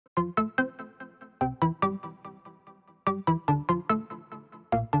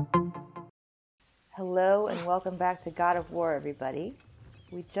Hello and welcome back to God of War, everybody.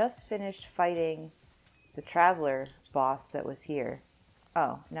 We just finished fighting the Traveler boss that was here.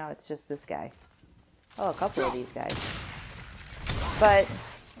 Oh, now it's just this guy. Oh, a couple of these guys. But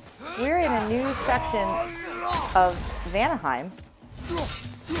we're in a new section of Vanaheim,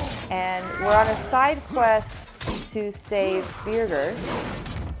 and we're on a side quest to save Birger.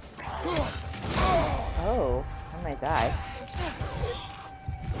 Oh, I might die.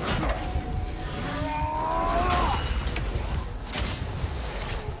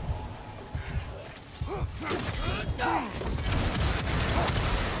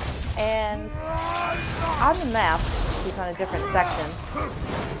 And on the map, he's on a different section.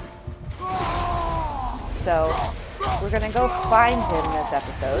 So we're gonna go find him this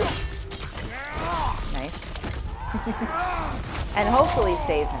episode. Nice. And hopefully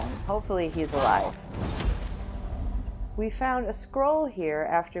save him. Hopefully he's alive. We found a scroll here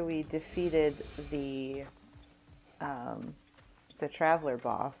after we defeated the Traveler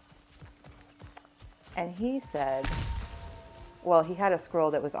boss. And he said, well, he had a scroll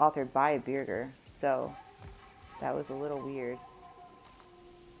that was authored by Birger, so that was a little weird.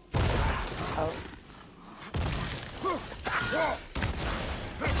 Oh.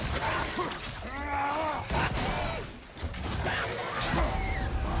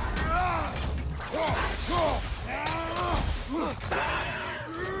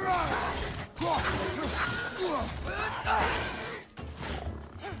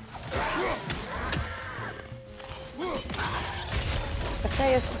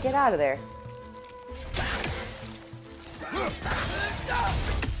 Atreus, get out of there.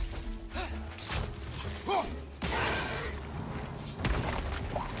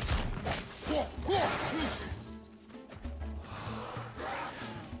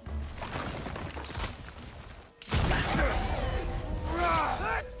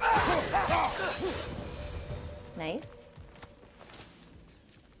 Nice.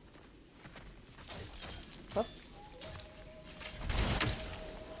 Whoops.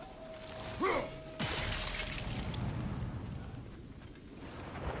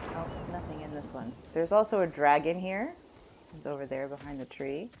 Oh, nothing in this one. There's also a dragon here. It's over there behind the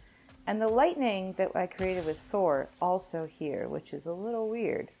tree. And the lightning that I created with Thor also here, which is a little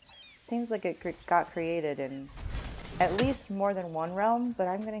weird. Seems like it got created in at least more than one realm, but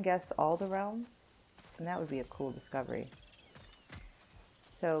I'm going to guess all the realms. And that would be a cool discovery.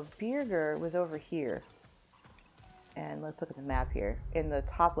 So Birger was over here. And let's look at the map here. In the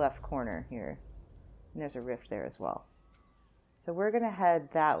top left corner here. And there's a rift there as well. So we're going to head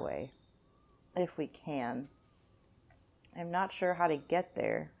that way. If we can. I'm not sure how to get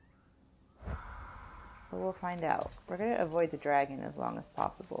there. But we'll find out. We're going to avoid the dragon as long as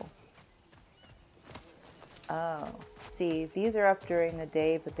possible. Oh. See, these are up during the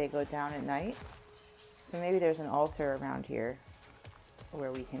day, but they go down at night. So maybe there's an altar around here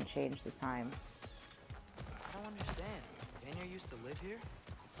where we can change the time. I don't understand. Daniel used to live here?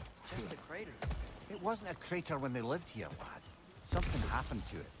 It's just a crater. It wasn't a crater when they lived here, lad. Something happened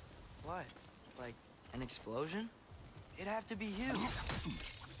to it. What? Like an explosion? It'd have to be huge.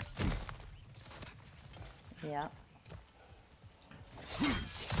 Yeah.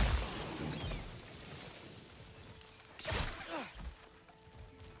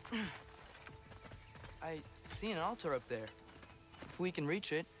 I see an altar up there. If we can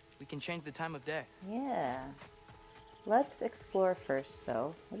reach it, we can change the time of day. Yeah. Let's explore first,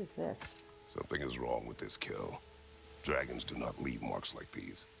 though. What is this? Something is wrong with this kill. Dragons do not leave marks like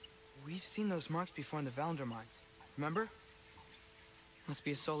these. We've seen those marks before in the Valendar mines. Remember? Must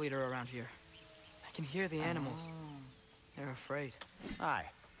be a soul eater around here. I can hear the animals. They're afraid. Aye.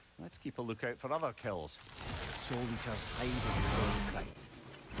 Let's keep a lookout for other kills. Soul eaters hide in plain sight.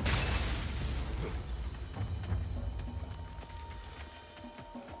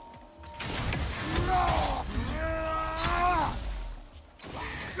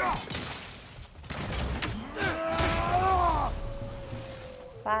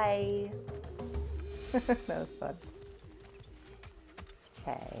 Bye. That was fun.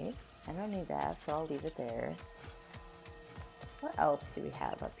 Okay. I don't need that, so I'll leave it there. What else do we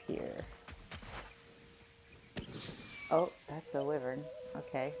have up here? Oh, that's a wyvern.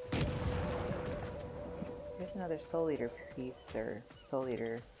 Okay. Here's another Soul Eater piece, or Soul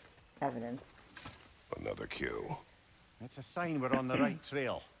Eater evidence. Another kill. It's a sign we're on the right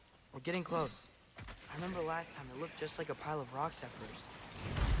trail. We're getting close. I remember last time it looked just like a pile of rocks at first.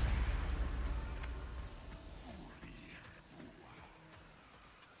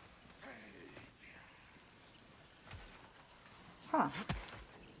 Huh.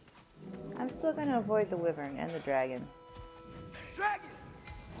 I'm still gonna avoid the wyvern and the dragon. Dragon!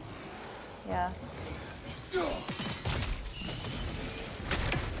 Yeah.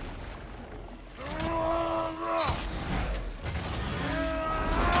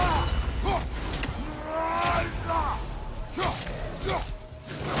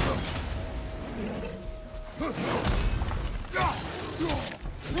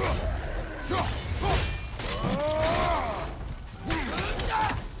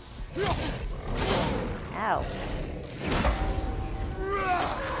 Ow.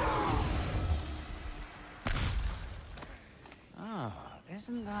 Ah,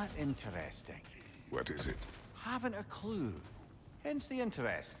 isn't that interesting? What is it? Haven't a clue. Hence the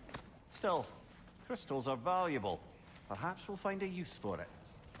interest. Still, crystals are valuable. Perhaps we'll find a use for it.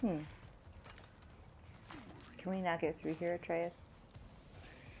 Can we not get through here, Atreus?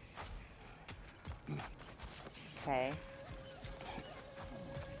 Okay.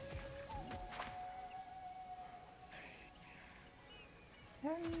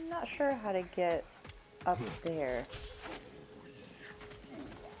 I'm not sure how to get up there.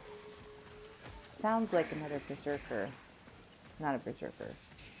 Sounds like another berserker. Not a berserker.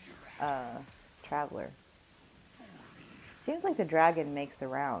 Traveler. Seems like the dragon makes the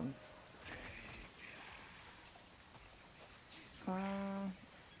rounds.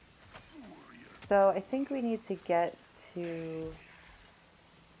 So I think we need to get to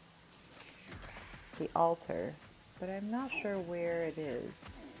the altar, but I'm not sure where it is.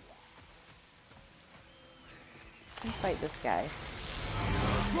 Let's fight this guy.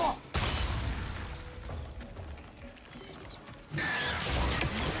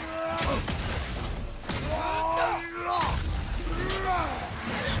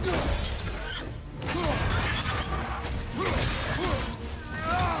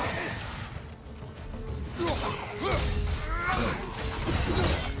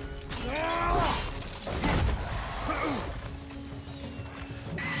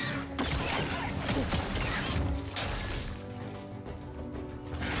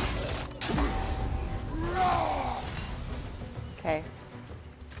 Okay.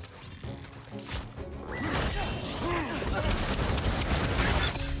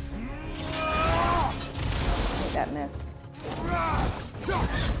 That missed.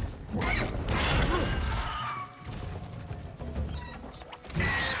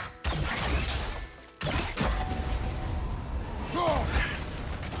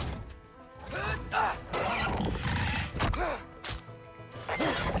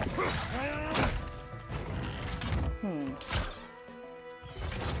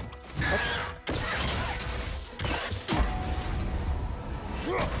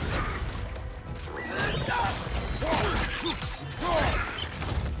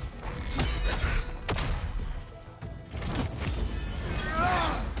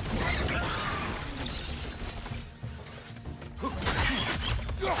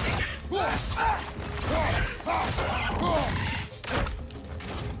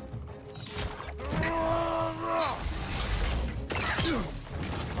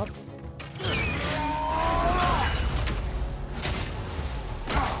 Oops.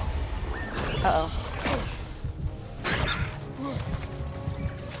 Uh-oh.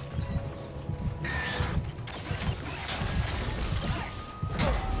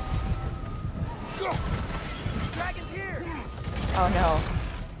 Dragon's here! Oh no.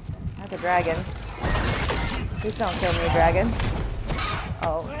 Not the dragon. Please don't kill me, dragon.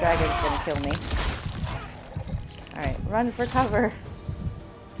 Oh, dragon's gonna kill me. Alright, run for cover.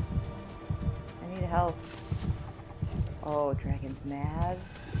 I need help. Oh, dragon's mad.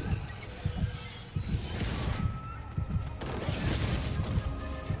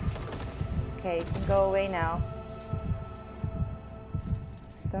 Okay, you can go away now.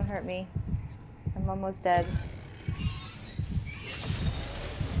 Don't hurt me. I'm almost dead.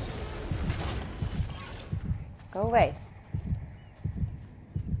 Go away.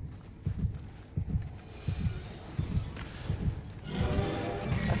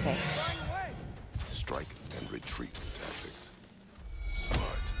 Okay. Strike and retreat tactics.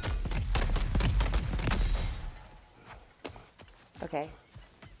 Smart. Okay.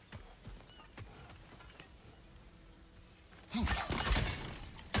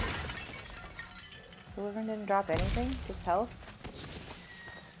 The Wyvern didn't drop anything? Just health?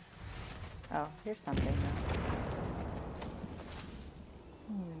 Oh, here's something.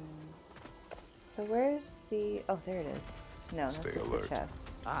 So where's the... Oh, there it is. No, that's Stay just alert. a chest.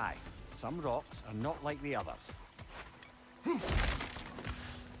 Aye, some rocks are not like the others.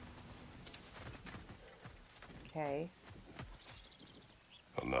 Okay.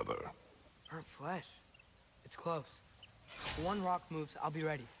 Another. Burnt flesh. It's close. If one rock moves, I'll be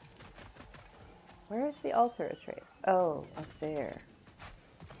ready. Where is the altar, Atreus? Oh, up there.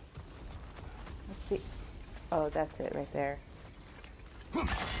 Let's see. Oh, that's it right there.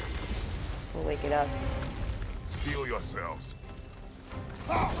 We'll wake it up. Steel yourselves.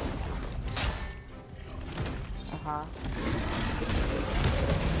 Uh-huh.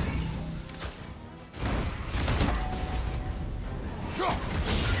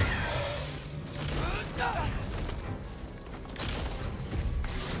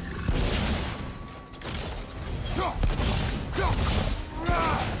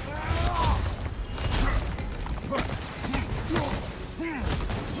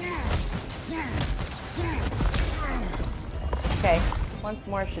 Okay, once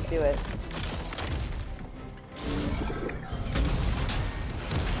more should do it.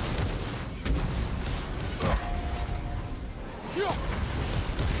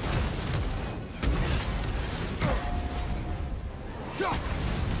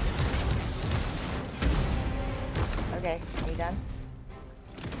 Okay, are you done?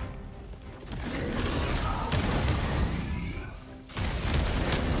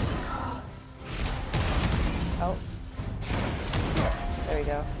 Oh. There we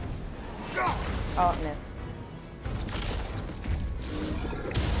go. Oh, it missed.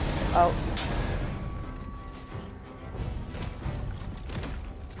 Oh.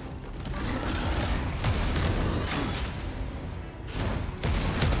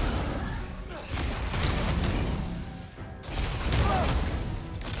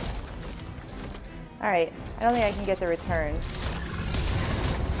 Alright, I don't think I can get the return.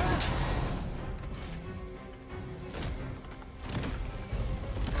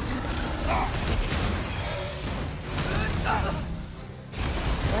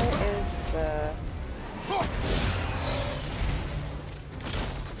 Where is the...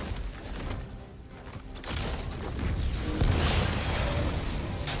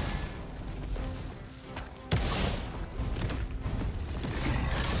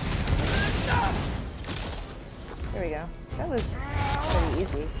 There we go. That was pretty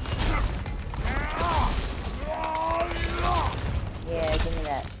easy. Yeah, give me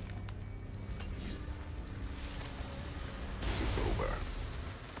that. It's over.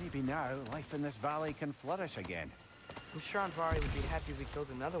 Maybe now life in this valley can flourish again. I'm sure Anvari would be happy if we killed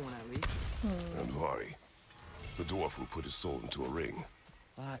another one at least. And Vari, the dwarf who put his soul into a ring.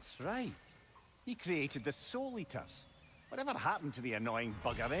 That's right. He created the Soul Eaters. Whatever happened to the annoying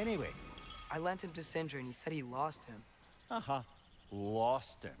bugger anyway? I lent him to Sindri and he said he lost him. Uh-huh.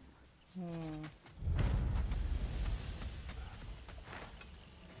 Lost him.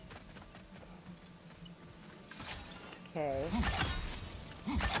 Okay.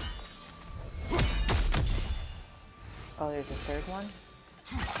 Oh, there's a third one?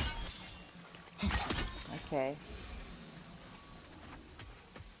 Okay.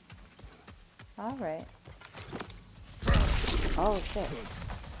 Alright. Oh, shit.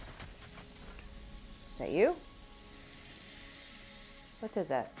 Is that you? What did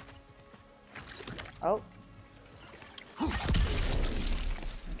that? Oh.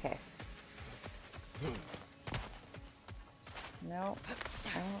 Okay. No,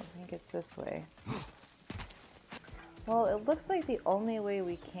 I don't think it's this way. Well, it looks like the only way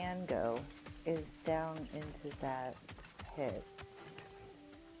we can go is down into that pit.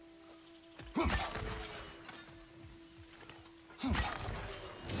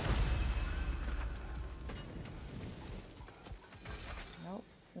 Nope,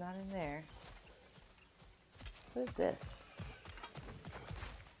 not in there. What is this?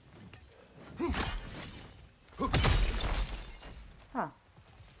 Huh.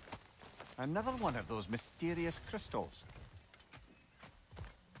 Another one of those mysterious crystals.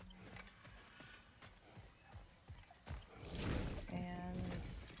 And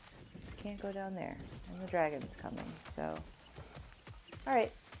can't go down there. And the dragon's coming, so.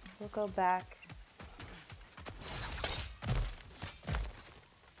 Alright, we'll go back.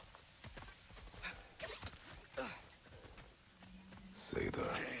 Say the...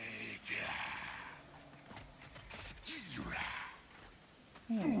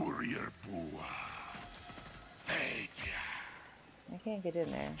 I can't get in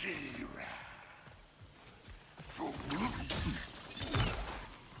there.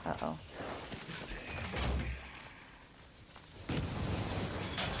 Uh-oh.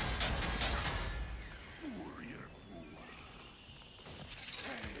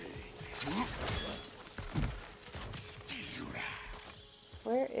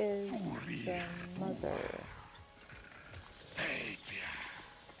 Where is the mother?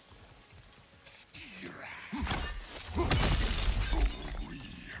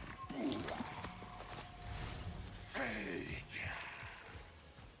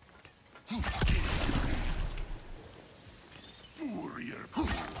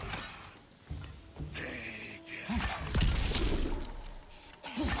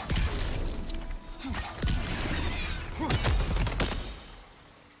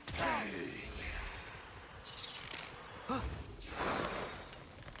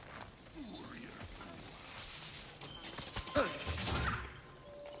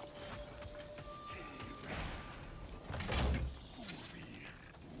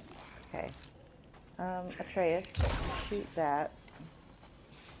 Okay. Atreus, shoot that.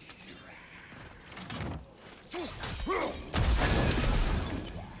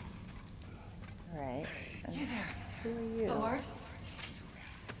 Alright. You there? Who are you? Lord?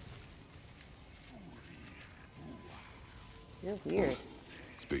 You're weird.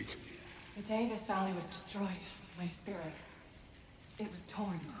 Speak. The day this valley was destroyed, my spirit, it was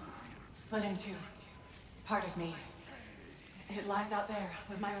torn, split in two. Part of me, it lies out there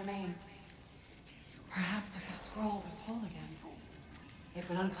with my remains. Perhaps if the scroll was whole again, it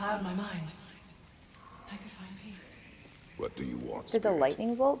would uncloud my mind. I could find peace. What do you want, Did the Spirit?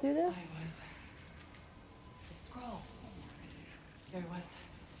 lightning bolt do I this? was... The scroll. There was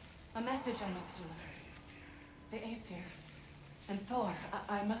a message I must deliver. The Aesir and Thor,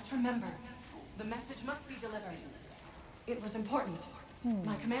 I must remember. The message must be delivered. It was important.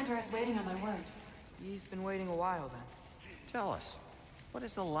 My commander is waiting on my word. He's been waiting a while then. Tell us, what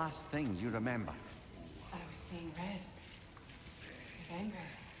is the last thing you remember? I was seeing red. With anger.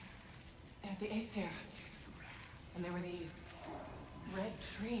 At the Aesir. And there were these red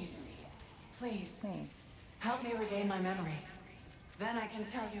trees. Please, help me regain my memory. Then I can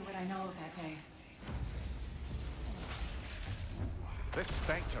tell you what I know of that day. This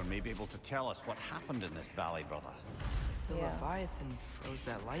Spectre may be able to tell us what happened in this valley, brother. The Yeah. Leviathan froze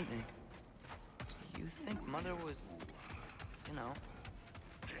that lightning. Do you think Mother was, you know,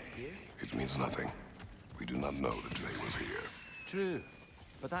 here? It means nothing. We do not know that Jay was here. True,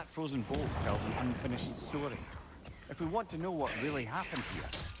 but that frozen bolt tells an unfinished story. If we want to know what really happened here,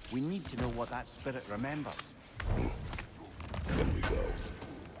 we need to know what that spirit remembers. Then we go.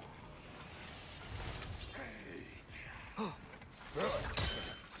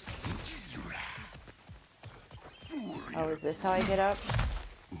 Oh, is this how I get up?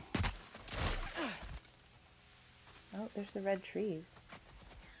 Oh, there's the red trees.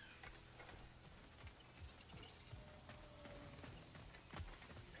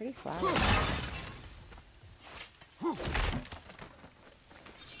 Pretty flower.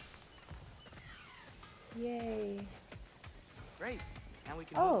 Yay. Great. Now we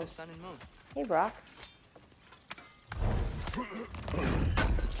can Oh. move the sun and moon. Hey, Brock.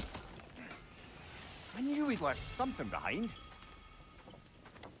 I knew we'd left something behind.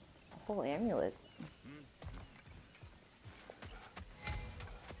 A whole amulet.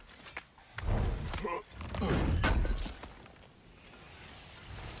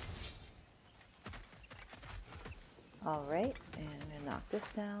 Alright, and I'm gonna knock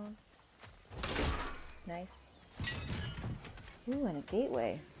this down. Nice. Ooh, and a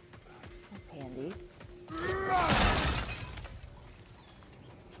gateway. That's handy.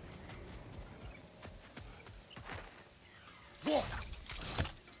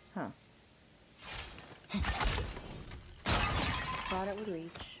 Huh. Thought it would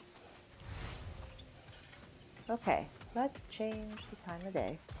reach. Okay, let's change the time of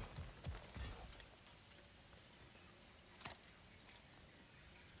day.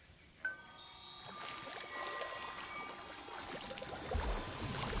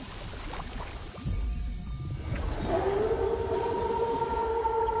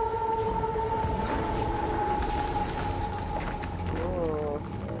 Ooh.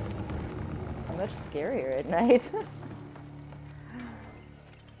 It's much scarier at night.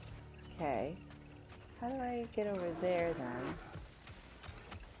 Okay. How do I get over there then?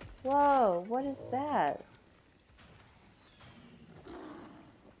 Whoa, what is that?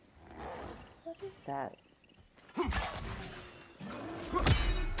 What is that?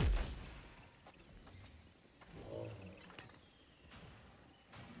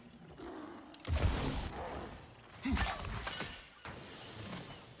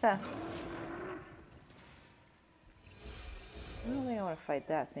 Huh. I don't think I want to fight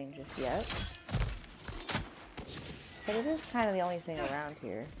that thing just yet. But it is kind of the only thing around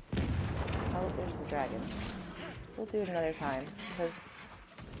here. Oh, there's the dragon. We'll do it another time, because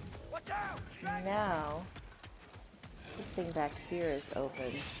now this thing back here is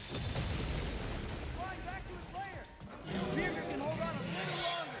open.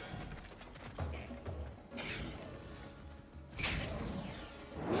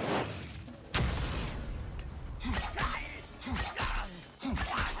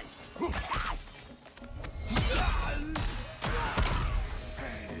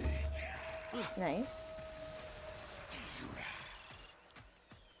 Nice.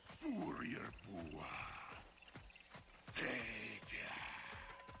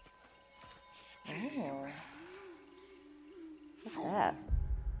 Oh. What's that?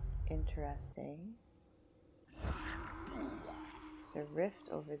 Interesting. There's a rift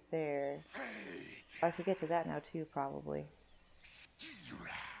over there. Oh, I could get to that now too, probably.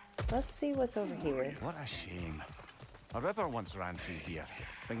 let's see what's over here. What a shame. A river once ran through here,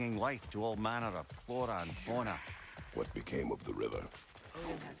 bringing life to all manner of flora and fauna. What became of the river?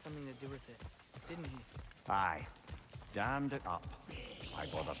 Odin had something to do with it, didn't he? Aye. Dammed it up. Why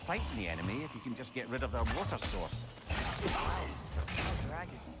bother fighting the enemy if you can just get rid of their water source? Wow,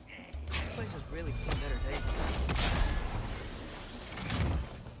 dragons. This place has really seen better days.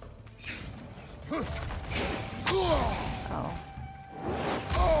 Oh.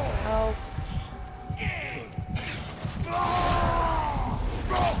 Oh.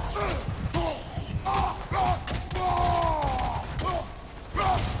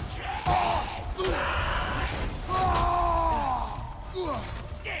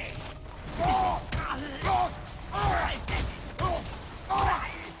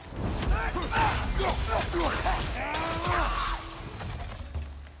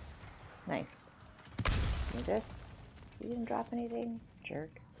 Nice. Give me this. You didn't drop anything? Jerk.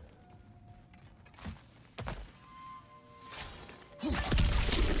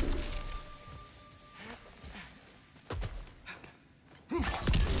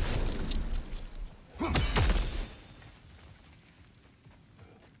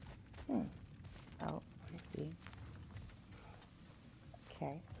 Oh, I see.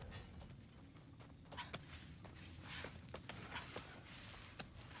 Okay.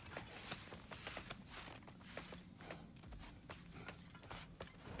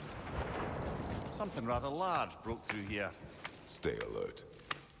 Something rather large broke through here. Stay alert.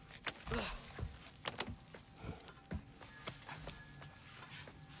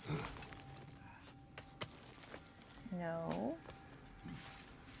 No.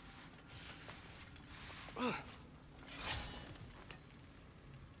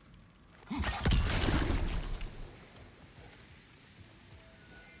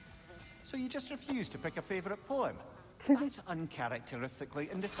 So you just refuse to pick a favorite poem? That's uncharacteristically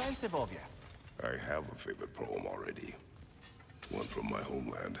indecisive of you. I have a favorite poem already. One from my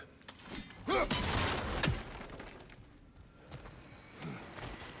homeland.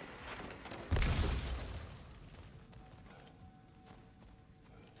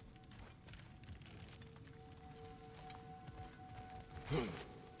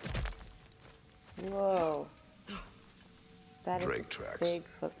 Whoa. That is Drink a tracks. big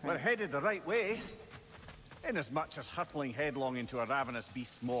We're footprint. headed the right way. Inasmuch as hurtling headlong into a ravenous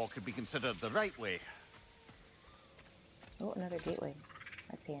beast's maw could be considered the right way. Oh, another gateway.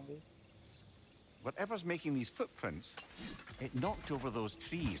 That's handy. Whatever's making these footprints, it knocked over those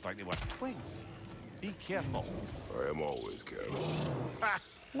trees like they were twigs. Be careful. I am always careful. Ha!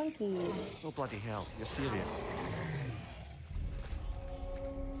 Monkeys. Oh, bloody hell. You're serious.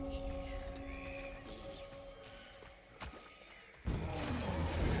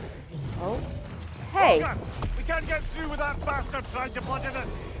 Oh. Hey! God, we can't get through with that bastard trying to bludgeon us.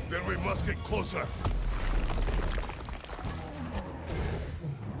 Then we must get closer.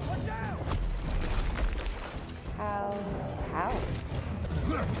 How? How?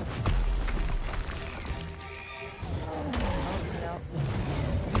 Oh, no.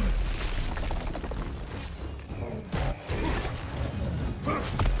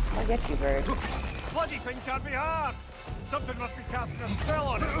 I'll get you, bird. Bloody thing can't be hard. Something must be casting a spell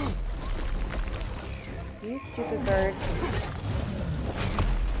on it. You stupid bird.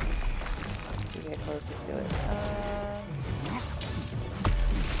 You get closer to it.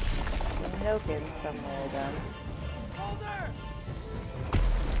 Nokin somewhere then.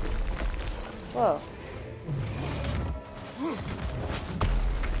 Whoa.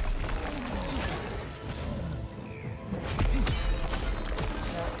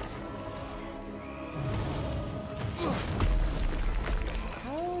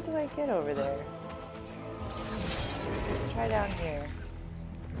 How do I get over there? Let's try down here.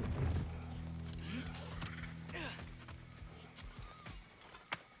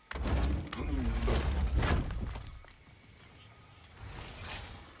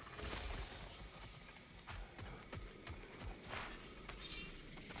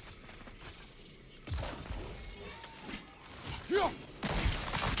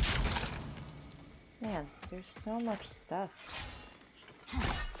 Man, there's so much stuff.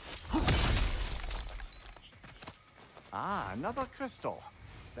 Ah, another crystal.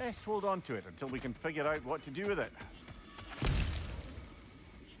 Best hold on to it until we can figure out what to do with it.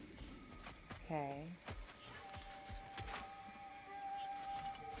 Okay.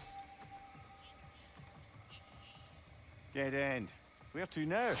 Dead end. Where to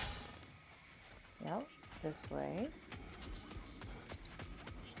now? Yep, this way.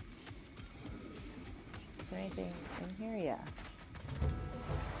 Is there anything in here? Yeah.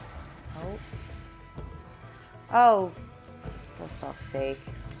 Oh. Oh, for fuck's sake.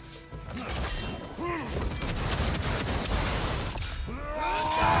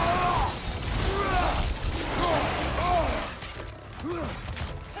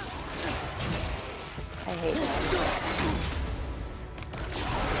 I hate that.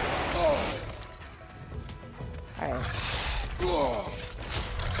 Alright.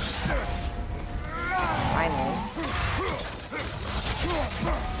 Finally.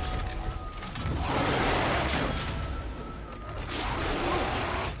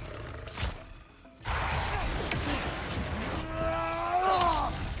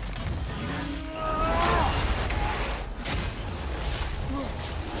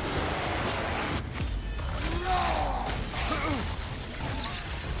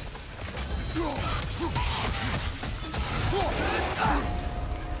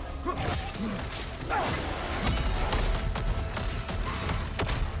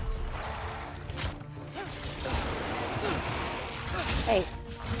 Hey.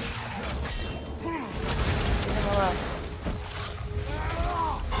 Leave him alone.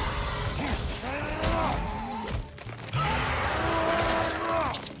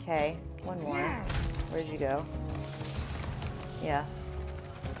 Okay, one more. Where'd you go? Yeah.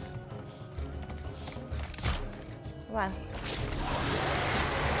 Come on.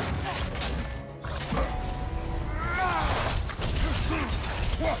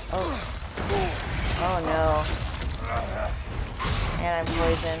 Oh. Oh no. And I'm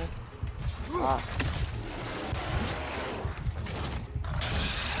poisoned. Oh.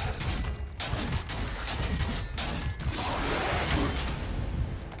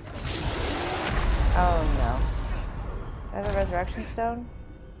 Oh no. I have a resurrection stone?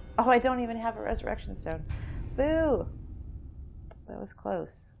 Oh, I don't even have a resurrection stone. Boo! That was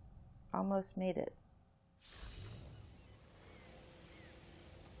close. Almost made it.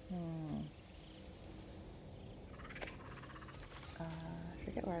 I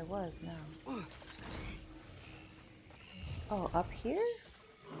forget where I was now. Oh, up here?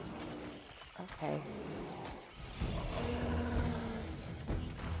 Okay.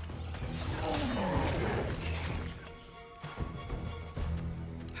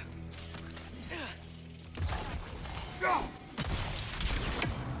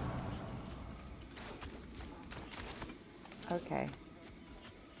 Okay.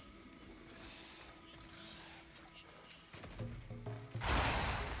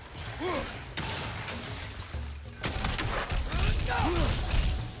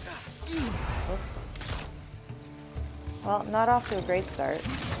 Oops. Well, not off to a great start.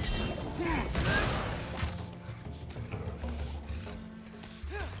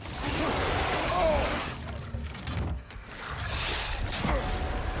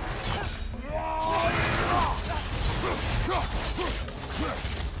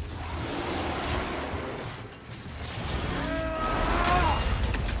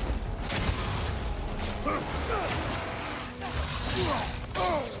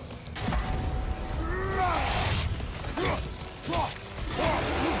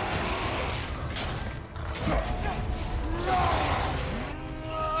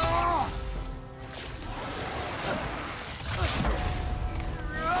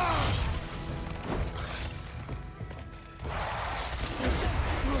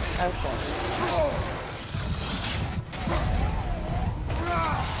 Oh shit.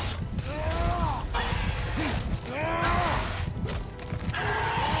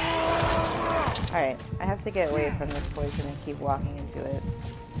 Alright, I have to get away from this poison and keep walking into it.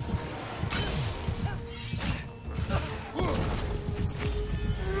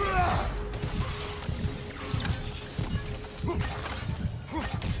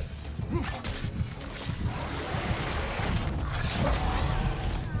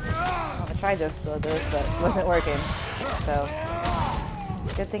 I tried to explode those, but it wasn't working. So,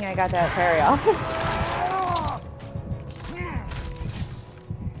 good thing I got that parry off.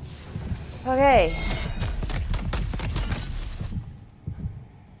 Okay.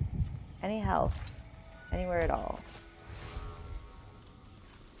 Any health? Anywhere at all?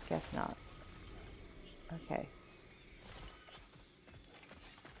 Guess not. Okay.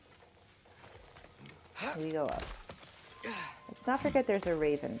 We go up. Let's not forget there's a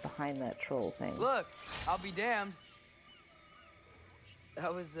raven behind that troll thing. Look, I'll be damned.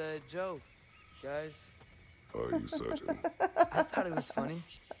 That was a joke, guys. Are you certain? I thought it was funny.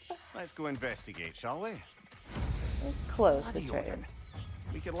 Let's go investigate, shall we? It's close, Bloody it's right. Odin.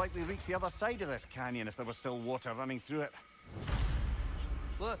 We could likely reach the other side of this canyon if there was still water running through it.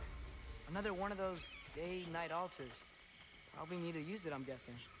 Look, another one of those day-night altars. Probably need to use it, I'm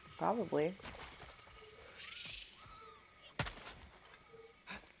guessing. Probably.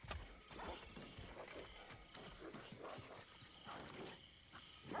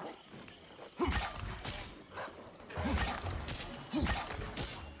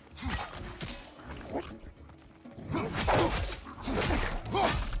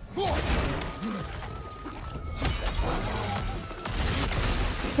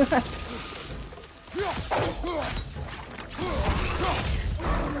 I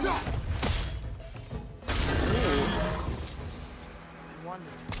wonder,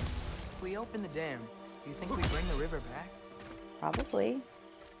 if we open the dam, do you think we bring the river back? Probably.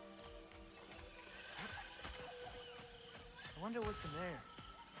 I wonder what's in there.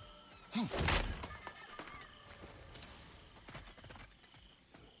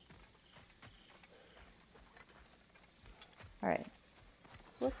 All right.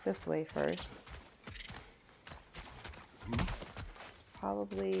 Let's look this way first. It's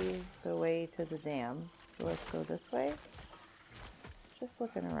probably the way to the dam. So let's go this way. Just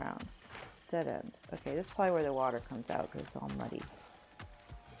looking around. Dead end. Okay, this is probably where the water comes out because it's all muddy.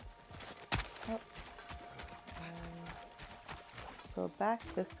 Oh. Go back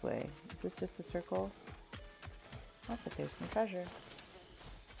this way. Is this just a circle? Oh, but there's some treasure.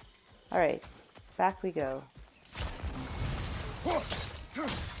 Alright, back we go.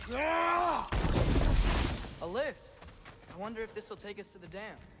 A lift! I wonder if this will take us to the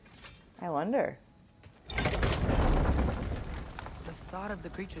dam. I wonder. The thought of the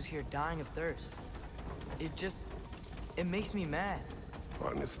creatures here dying of thirst, it makes me mad.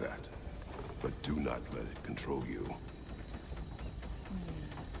 Harness that, but do not let it control you.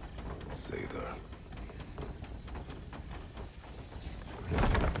 Say the...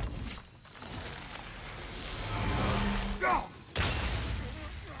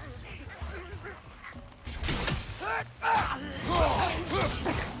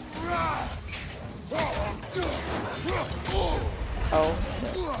 Oh.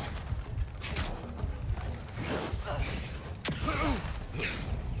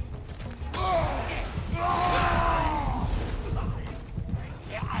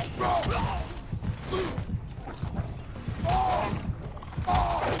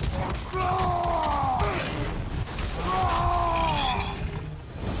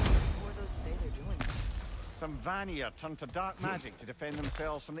 Some Vanir turned to dark magic to defend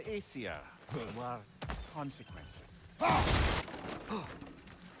themselves from the Aesir. There were consequences.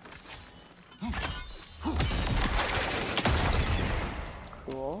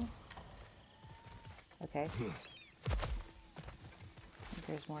 Cool. Okay.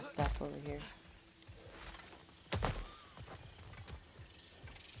 There's more stuff over here.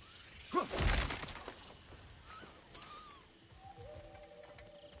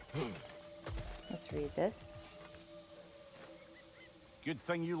 Let's read this. Good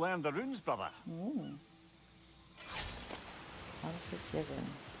thing you learned the runes, brother. Unforgiven.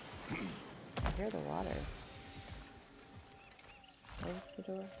 I hear the water. Where's the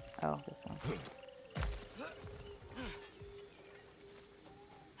door? Oh, this one.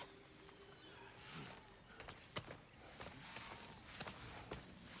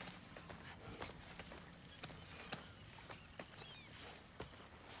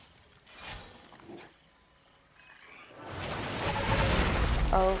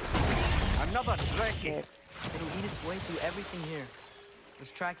 Oh. Another trick. Shit. It'll lead its way through everything here.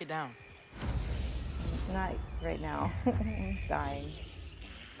 Let's track it down. Not right now. I'm dying.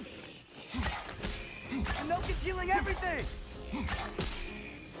 And milk is healing everything!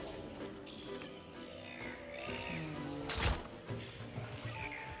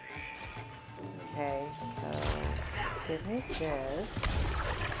 Okay, so give me this.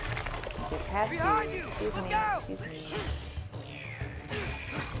 Get past Behind you. you! Excuse Look me. out! Excuse me.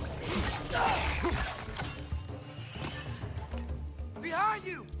 Behind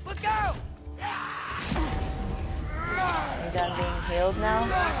you! Look out! You done being healed now?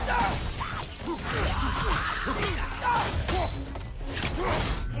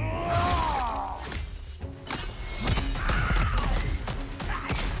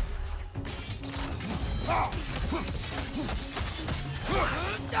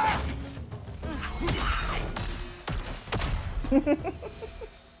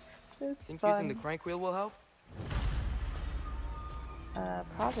 It's Think fun. using the crank wheel will help?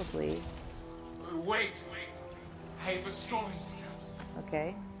 Probably. Wait! I have a story to tell.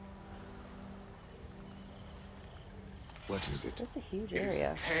 Okay. What is it? That's a huge It is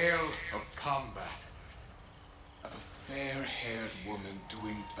area. a tale of combat. Of a fair-haired woman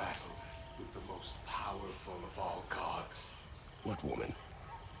doing battle with the most powerful of all gods. What woman?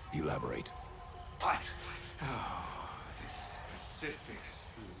 Elaborate. But, oh, the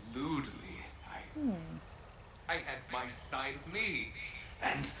specifics elude me. I had my side of me,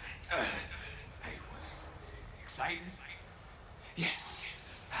 and I was excited. Yes,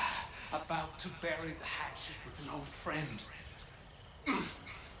 about to bury the hatchet with an old friend.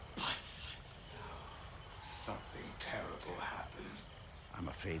 But something terrible happened. I'm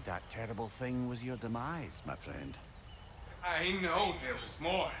afraid that terrible thing was your demise, my friend. I know there was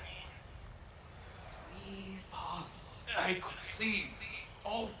more. 3 ponds. I could see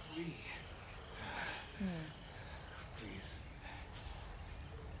all 3. Please,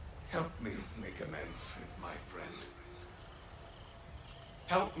 help me make amends with my friend.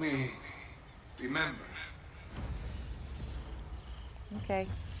 Help me remember. Okay.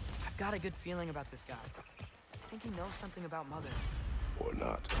 I've got a good feeling about this guy. I think he knows something about Mother. Or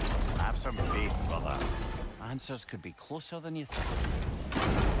not. Have some faith, brother. Answers could be closer than you think.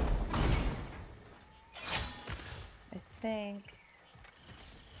 I think.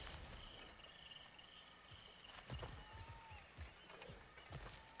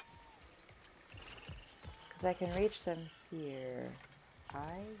 Because I can reach them here.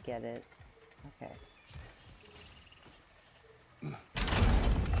 I get it. Okay.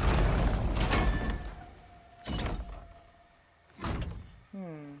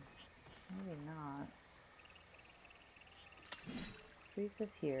 Maybe not. Freeze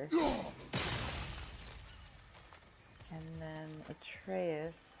this here. And then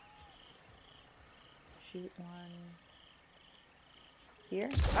Atreus. Shoot one here.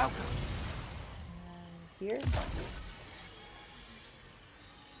 Oh. And here. And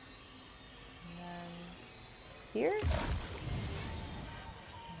then here.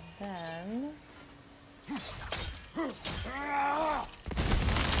 And then.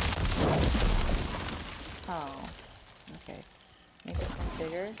 Oh, okay. Make this one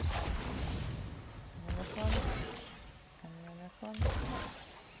bigger. And then this one. And then this one.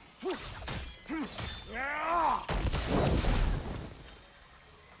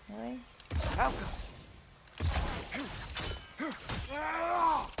 Really?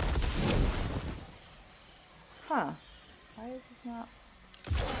 Huh. Why is this not...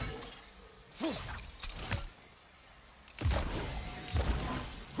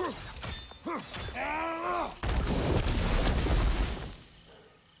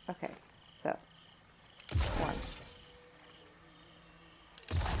 Okay, so 1,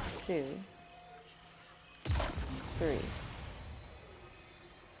 2, 3.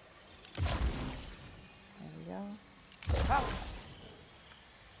 There we go.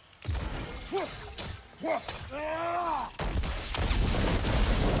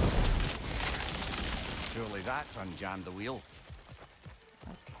 Surely that's unjammed the wheel.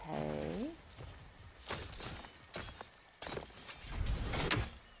 Okay.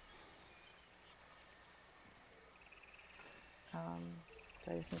 So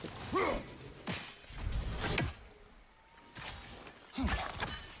I just need to...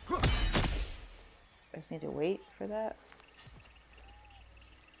 I just need to wait for that.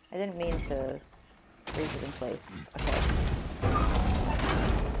 I didn't mean to freeze it in place. Okay.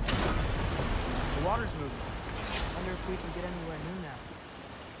 The water's moving. I wonder if we can get anywhere new now.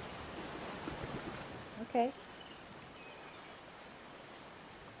 Okay.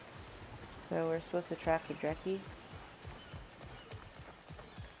 So we're supposed to track the Dreki.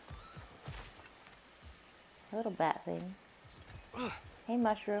 Little bat things. Hey,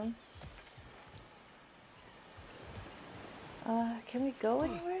 mushroom. Can we go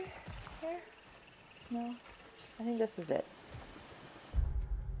anywhere here? No. I think this is it.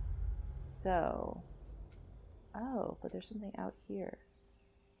 So. Oh, but there's something out here.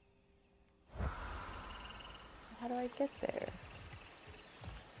 How do I get there?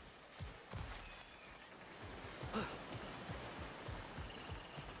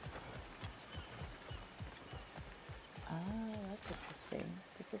 Oh, that's interesting.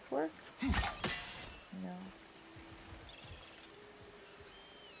 Does this work? No.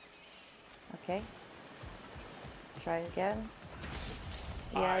 Okay. Try it again.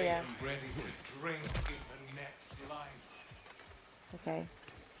 Yeah. I am ready to drink in the next life. Okay.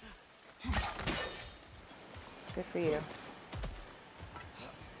 Good for you.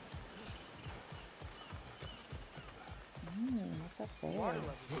 What's up there? Water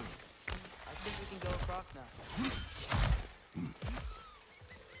level. I think we can go across now.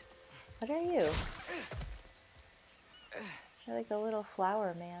 What are you? You're like a little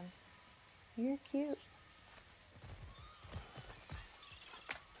flower man. You're cute.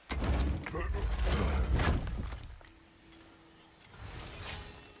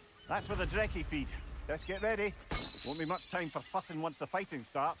 That's where the Dreki feed. Let's get ready. Won't be much time for fussing once the fighting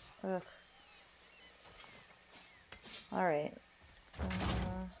starts. Ugh. Alright.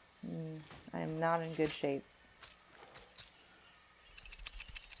 I am not in good shape.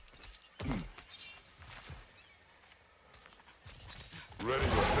 Ready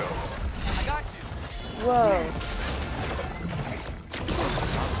yourselves. I got you. Whoa.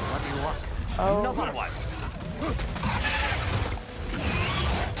 Let me work. Oh. Another one.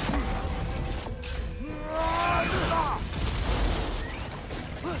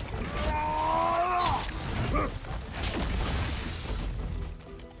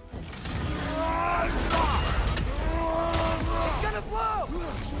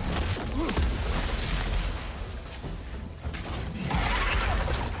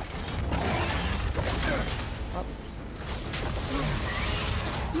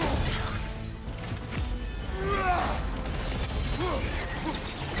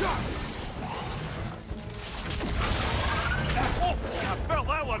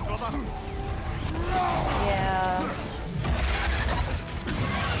 Yeah.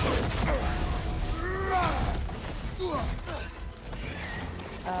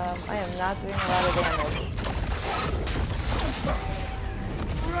 I am not doing a lot of damage.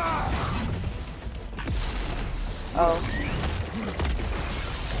 Oh.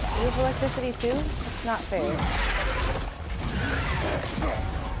 You have electricity too? That's not fair.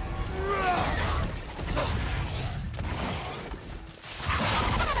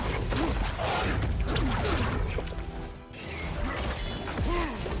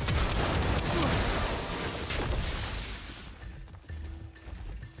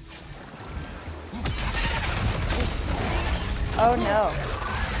 Oh no.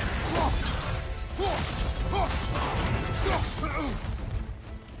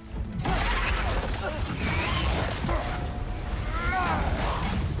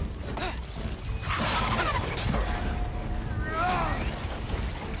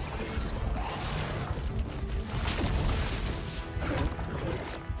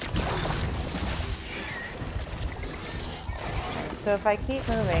 So if I keep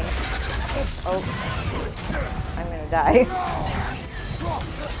moving, oh, I'm gonna die.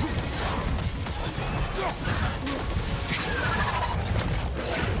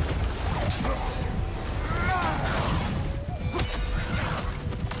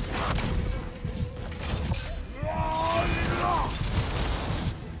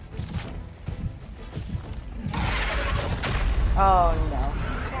 Oh no.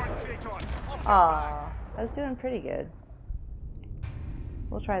 Aw, I was doing pretty good.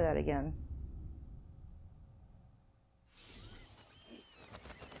 We'll try that again.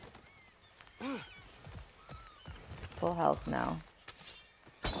 Full health now.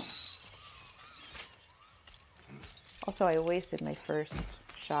 Also, I wasted my first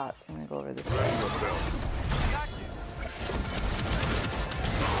shot, so I'm gonna go over this way.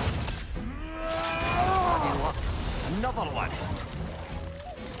 Another one.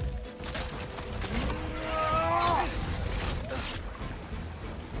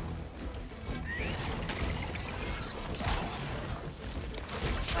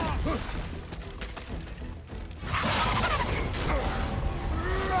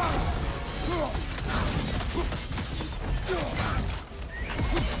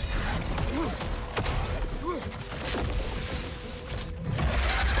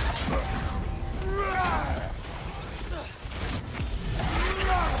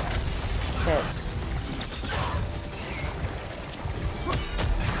 Shit.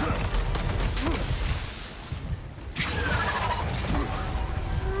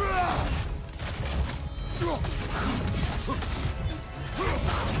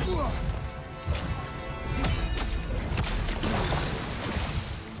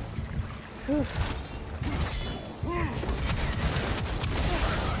 Oof.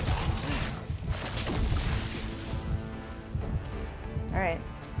 All right.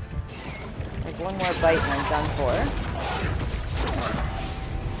 Like one more bite and I'm done for.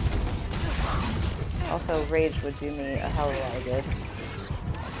 Also, rage would do me a hell of a lot of good.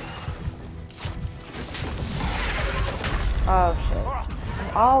 Oh shit.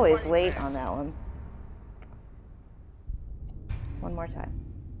 I'm always late on that one. One more time.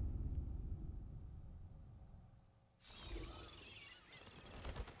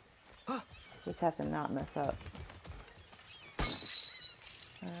 Just have to not mess up.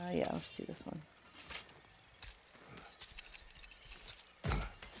 Yeah, let's do this one.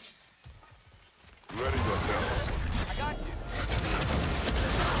 Ready yourself. I got you.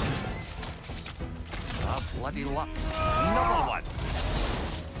 Ah, bloody luck. Another one.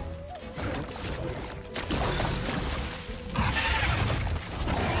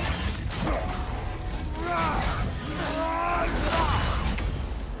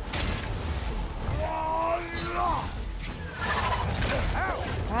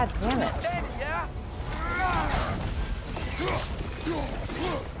 God damn it.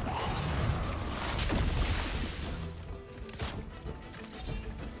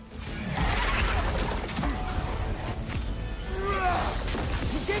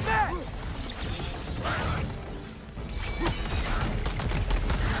 Get back!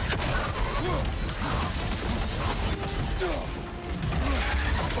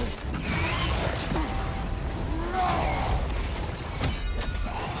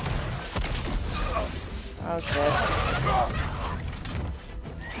 Oh shit.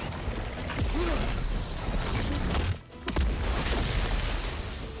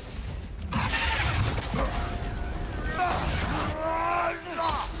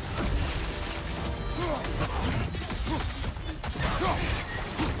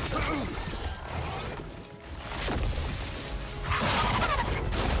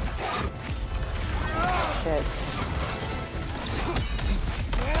 shit.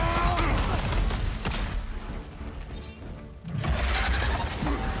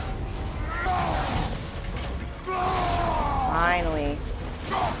 Finally.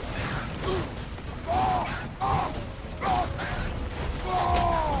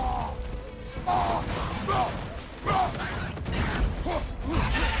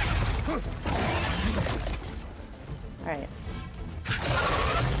 Alright.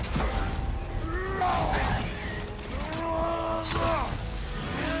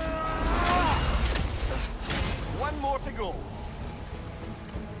 One more to go.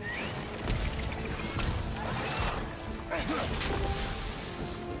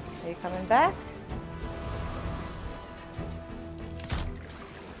 Are you coming back?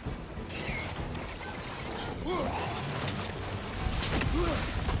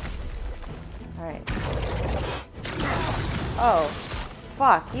 Alright. Oh,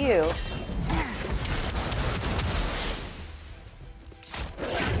 fuck you.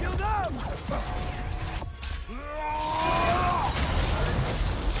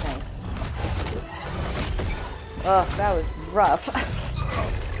 Nice. Ugh, that was rough.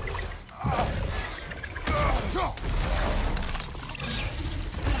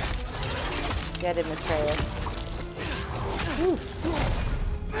 Get him, Atreus.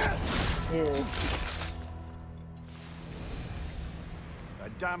 Dude. The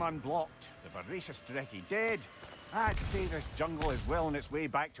dam unblocked, the voracious Drekkie dead. I'd say this jungle is well on its way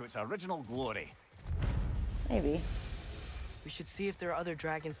back to its original glory. Maybe. We should see if there are other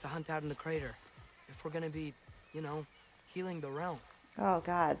dragons to hunt out in the crater. If we're gonna be, you know, healing the realm. Oh,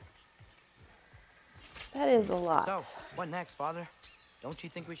 God. That is a lot. So, what next, Father? Don't you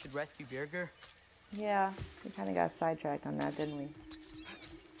think we should rescue Birger? Yeah, we kind of got sidetracked on that, didn't we?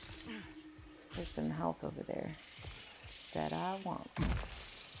 There's some health over there that I want.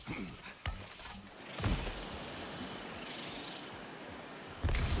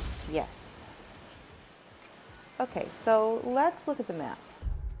 Yes. Okay, so let's look at the map.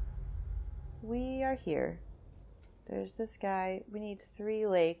 We are here. There's this guy. We need 3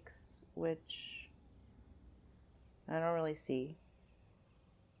 lakes, which I don't really see.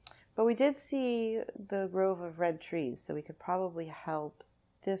 But we did see the grove of red trees, so we could probably help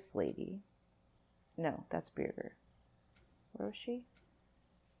this lady. No, that's Birger. Where was she?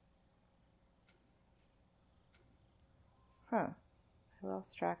 Huh. I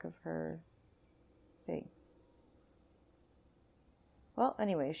lost track of her thing. Well,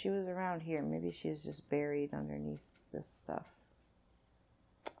 anyway, she was around here. Maybe she's just buried underneath this stuff.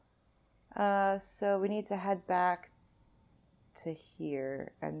 So we need to head back to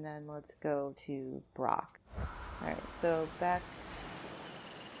here, and then let's go to Brock. Alright, so back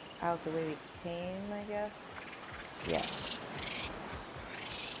out the way we came, I guess? Yeah.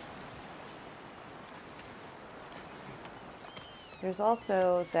 There's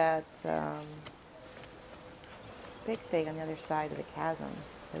also that big thing on the other side of the chasm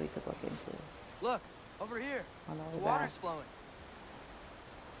that we could look into. Look, over here. On the The way water's back. flowing.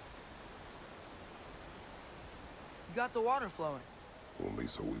 You got the water flowing. Only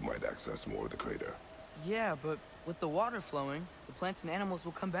so we might access more of the crater. Yeah, but with the water flowing, the plants and animals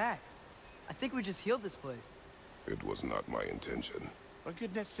will come back. I think we just healed this place. It was not my intention. For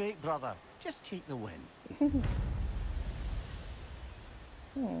goodness sake, brother, just take the win.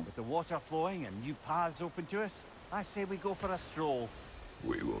 With the water flowing and new paths open to us, I say we go for a stroll.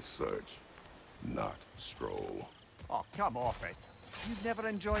 We will search, not stroll. Oh, come off it. You've never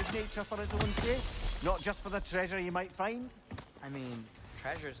enjoyed nature for its own sake? Not just for the treasure you might find? I mean,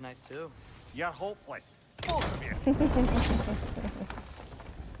 treasure's nice too. You're hopeless. Both of you.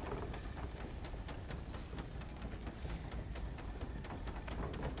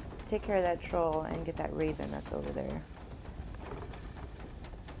 Take care of that troll and get that raven that's over there.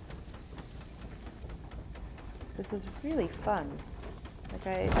 This is really fun. Like,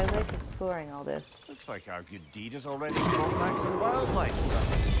 I like exploring all this. Looks like our good deed has already brought back some wildlife.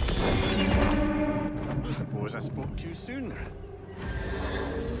 I suppose I spoke too soon.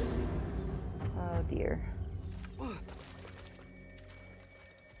 Oh dear.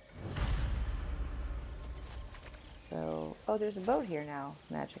 So, oh, there's a boat here now,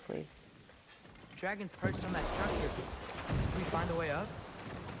 magically. Dragon's perched on that structure. Can we find a way up?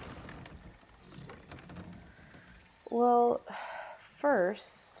 Well,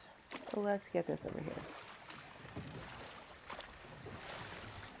 first, let's get this over here.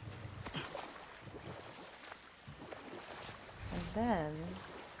 And then,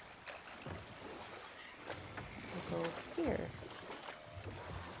 we'll go here.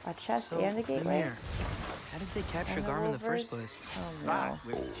 A chest So, and a the gateway? mirror. How did they capture And the Garm in the first wolvers? place? Oh no. That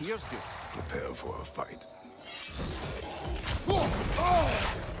was tears good. Prepare for a fight.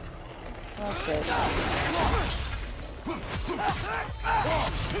 Oh shit.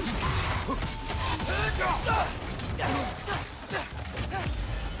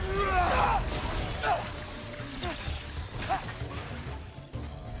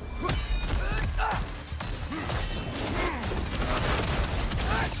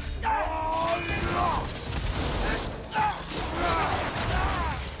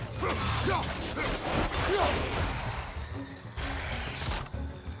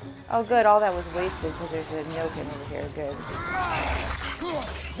 Oh good, all that was wasted because there's a Nokin over here. Good.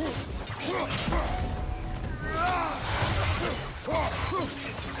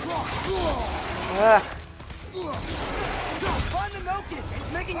 Ugh. Find the Nokin!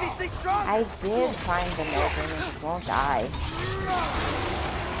 It's making these things strong! I did find the Nokin, it just won't die.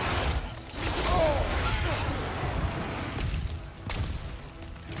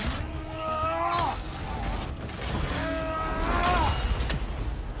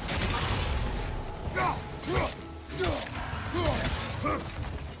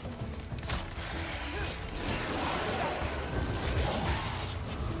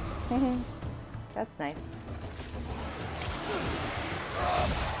 That's nice.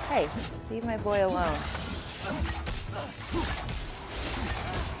 Hey, leave my boy alone.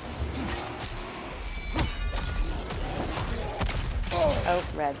 Oh,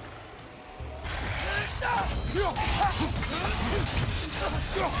 red.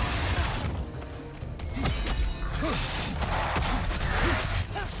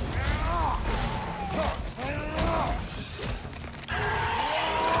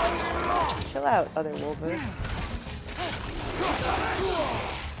 Chill out, other wolvers.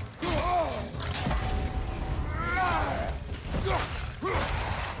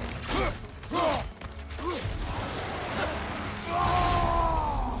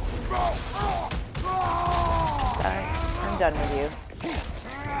 I'm done with you.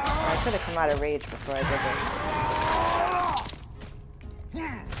 I could have come out of rage before I did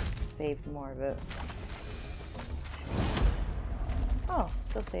this. Saved more of it. Oh,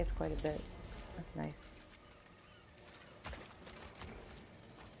 still saved quite a bit. That's nice.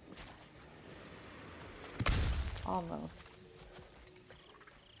 Almost.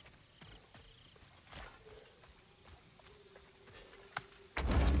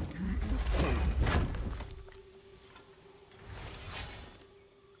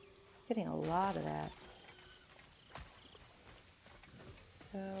 Getting a lot of that.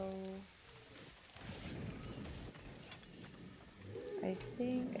 So I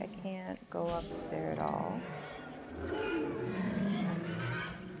think I can't go up there at all.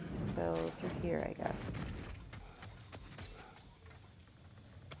 So through here, I guess.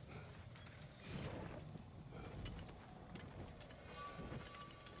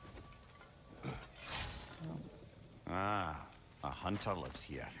 Ah, a hunter lives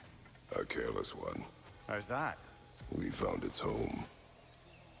here. A careless one. How's that? We found its home.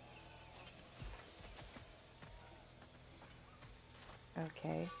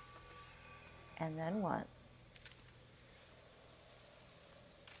 Okay. And then what?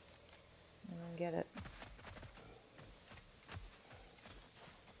 I don't get it.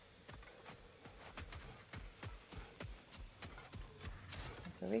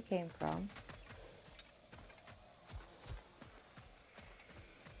 That's where we came from.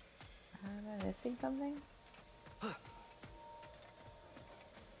 Am I missing something?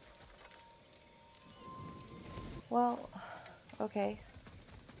 Well, okay.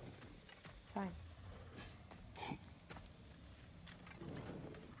 Fine.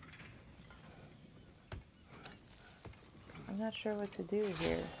 I'm not sure what to do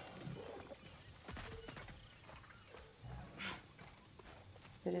here.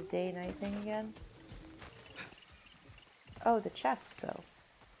 Is it a day-night thing again? Oh, the chest, though.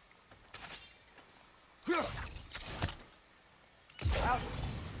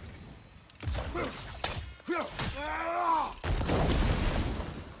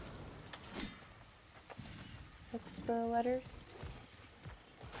 What's the letters?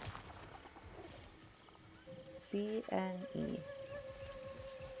 B and E.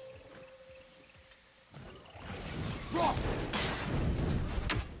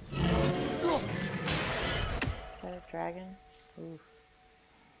 Is that a dragon? Oof.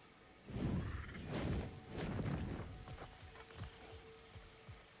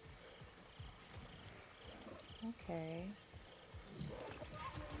 Okay.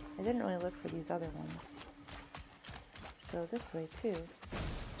 I didn't really look for these other ones. Go this way too.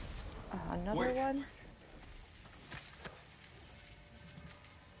 Another one?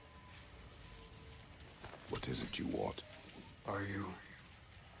 What is it you want? Are you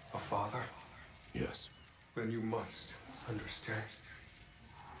a father? Yes. Then you must understand.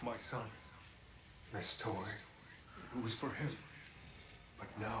 My son, this toy, it was for him. But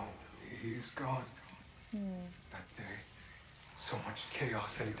now he's gone. That day, so much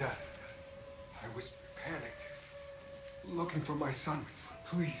chaos and death. I was panicked, looking for my son.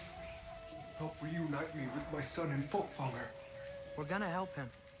 Please, help reunite me with my son in Folkvanger. We're gonna help him,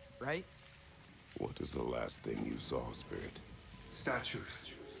 right? What is the last thing you saw, Spirit?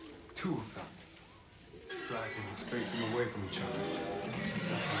 Statues. 2 of them. Dragons facing away from each other.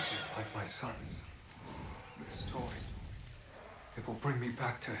 Exactly like my son's. This toy. It will bring me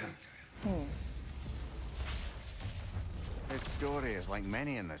back to him. His story is like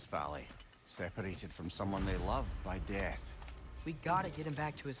many in this valley. Separated from someone they love by death. We gotta get him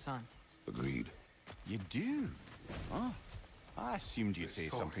back to his son. Agreed. You do? Oh, I assumed you'd say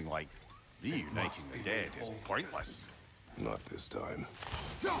something like, reuniting the dead is pointless. Not this time.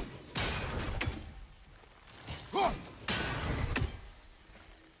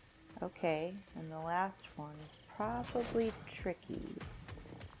 Okay, and the last one is probably tricky.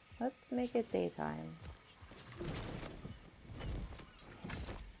 Let's make it daytime.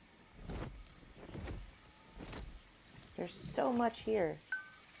 There's so much here.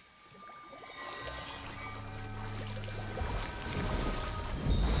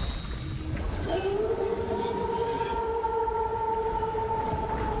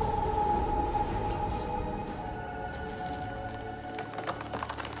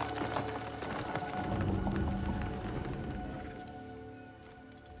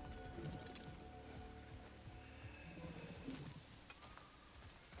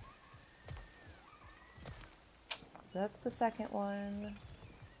 So that's the second one.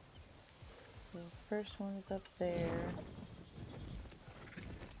 The first one is up there.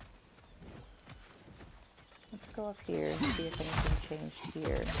 Let's go up here and see if anything changed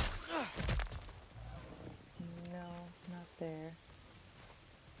here. No, not there.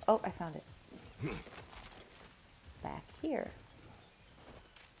 Oh, I found it. Back here.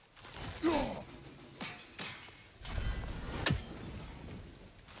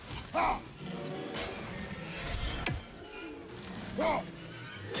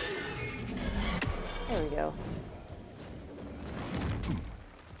 There we go.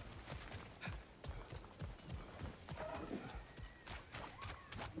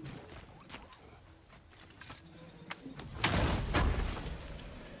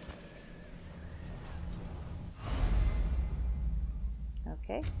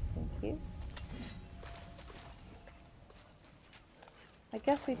 Okay, thank you. I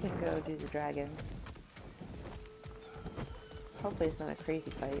guess we can go do the dragon. Hopefully it's not a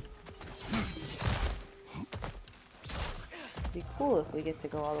crazy fight. It'd be cool if we get to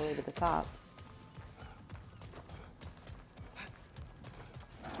go all the way to the top.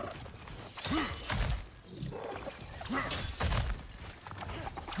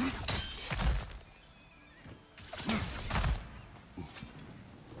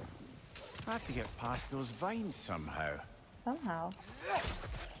 I have to get past those vines somehow. Somehow.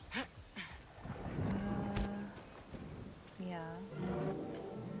 Yeah.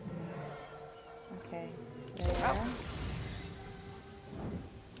 Okay. There. There.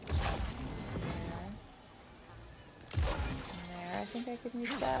 There. I think I could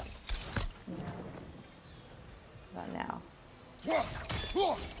use that. No. Not now.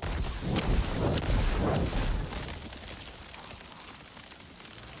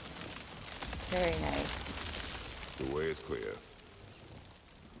 Very nice. The way is clear.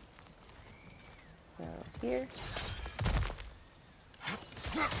 So here.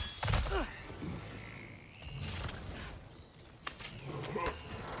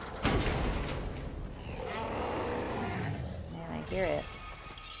 Man, I hear it.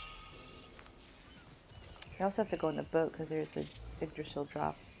 I also have to go in the boat because there's a Yggdrasil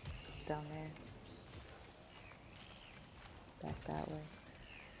drop down there. Back that way.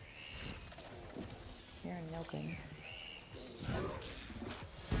 Here in Milken.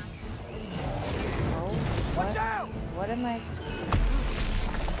 Oh, what am I?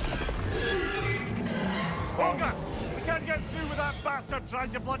 Olga! We can't get through with that bastard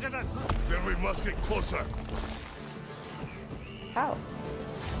trying to bludgeon us! Then we must get closer. How?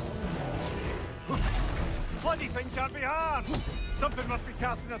 Bloody thing can't be harmed! Something must be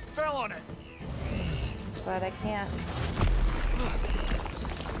casting a spell on it! But I can't.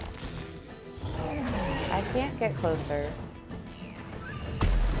 I can't get closer.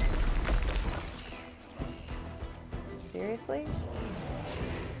 Seriously?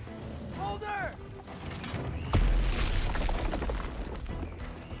 Hold her!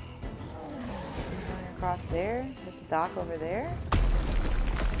 Going across there? With the dock over there?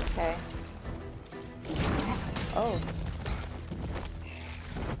 Okay. Oh.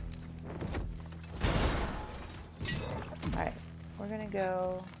 Alright. We're gonna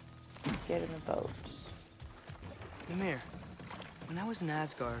go get in the boat. Ymir, when I was in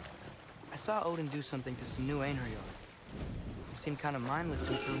Asgard, I saw Odin do something to some new Einherjar. It seemed kind of mindless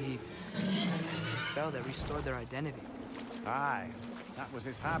until he cast a spell that restored their identity. Aye, that was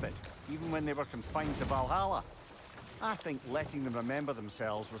his habit, even when they were confined to Valhalla. I think letting them remember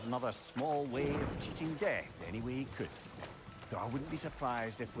themselves was another small way of cheating death any way he could. Though I wouldn't be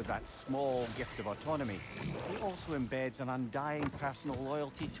surprised if with that small gift of autonomy, he also embeds an undying personal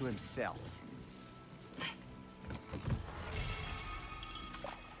loyalty to himself.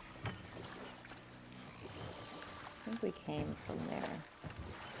 I think we came from there.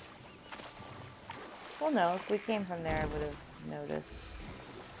 Well, no, if we came from there, I would have noticed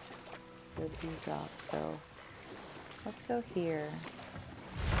the D-drop, so let's go here.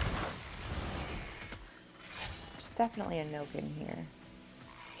 There's definitely a nook in here.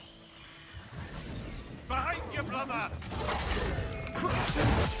 Behind you, brother!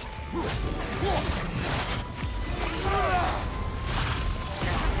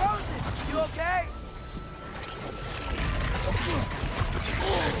 Moses, you okay?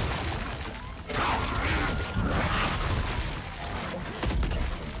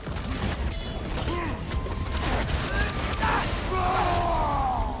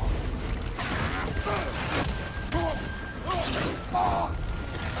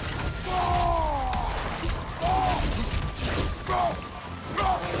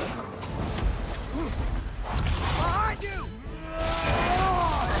 Behind you!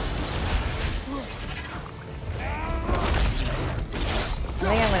 I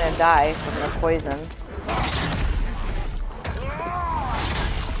think I'm gonna die from the poison.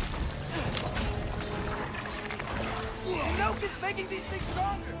 Nope, it's making these things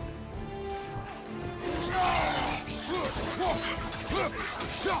stronger.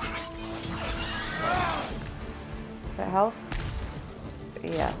 Is that health?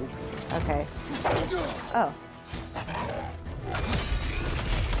 Yeah. Okay. Oh.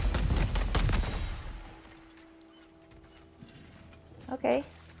 Okay.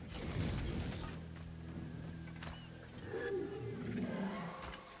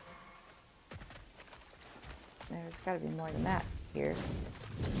 There's got to be more than that here.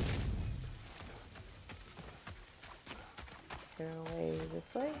 Is there a way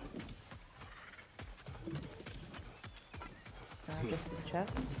this way? No, just this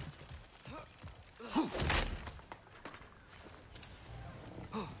chest.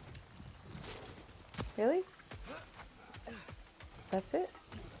 Really? That's it?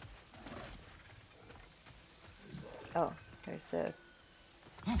 Oh, there's this.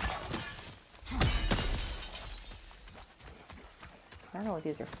 I don't know what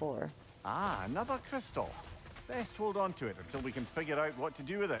these are for. Ah, another crystal. Best hold on to it until we can figure out what to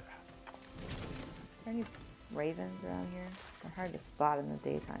do with it. Are there any ravens around here? They're hard to spot in the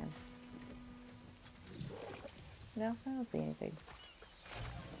daytime. No, I don't see anything.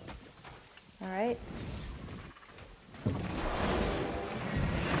 Alright.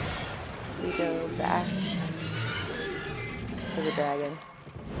 We go back to the dragon.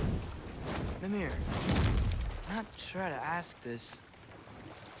 Mimir, not sure how to ask this.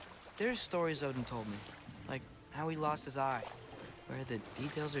 There's stories Odin told me, like how he lost his eye, where the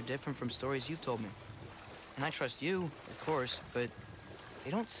details are different from stories you've told me. And I trust you, of course, but they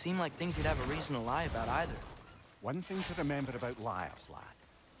don't seem like things he'd have a reason to lie about either. One thing to remember about liars, lad.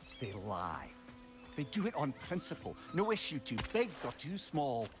 They lie. They do it on principle. No issue too big or too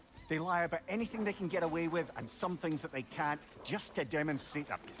small. They lie about anything they can get away with and some things that they can't, just to demonstrate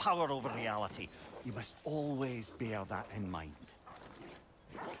their power over reality. You must always bear that in mind.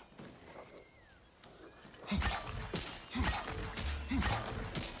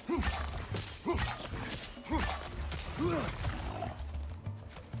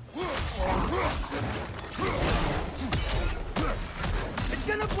 It's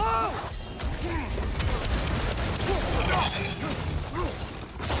gonna blow!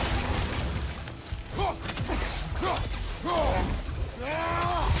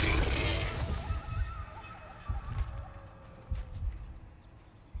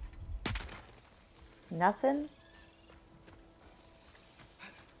 Nothing?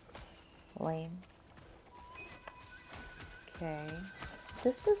 Lame. Okay.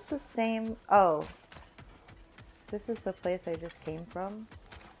 This is the same... Oh. This is the place I just came from?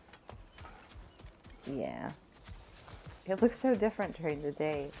 Yeah. It looks so different during the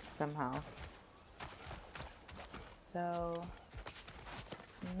day, somehow. So...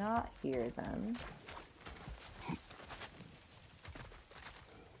 Not here, then.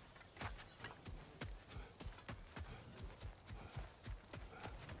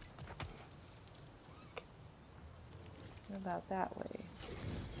 about that way?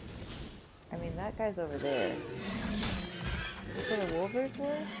 I mean, that guy's over there. Is this where the wolvers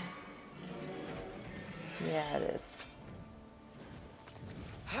were? Yeah, it is.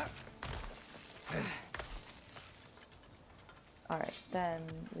 Alright, then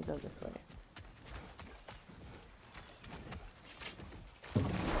we go this way.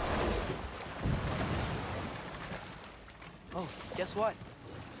 Oh, guess what?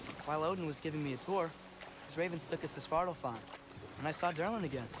 While Odin was giving me a tour, his ravens took us to Svartalfheim, and I saw Durlin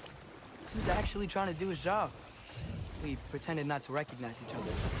again. He was actually trying to do his job. We pretended not to recognize each other. At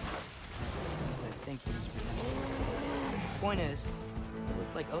least I think he was pretending. Point is, it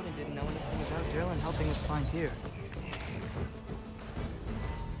looked like Odin didn't know anything about Durlin helping us find Tyr.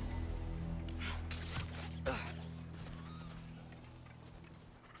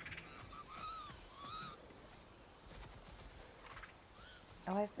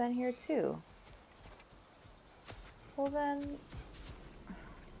 Oh, I've been here too. Well then...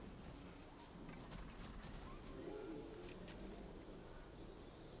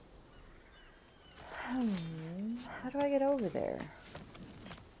 How do I get over there?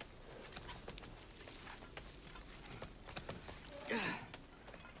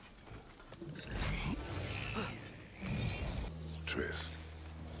 Triss,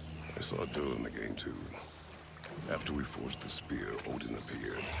 I saw Durlin again too. After we forged the spear, Odin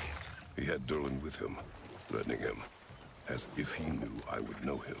appeared. He had Durlin with him, threatening him, as if he knew I would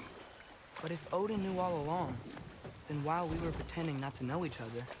know him. But if Odin knew all along, then while we were pretending not to know each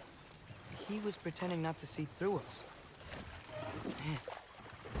other, he was pretending not to see through us. Man,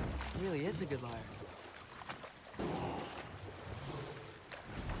 he really is a good liar.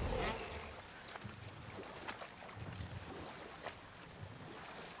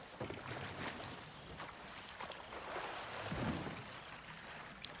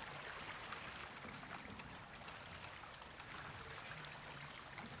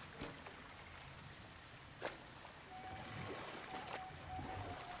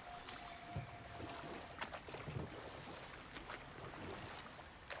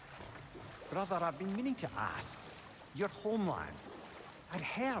 Brother, I've been meaning to ask. Your homeland. I'd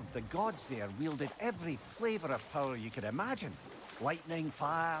heard the gods there wielded every flavor of power you could imagine. Lightning,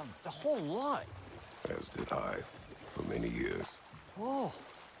 fire, the whole lot. As did I, for many years. Whoa.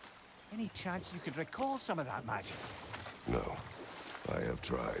 Any chance you could recall some of that magic? No, I have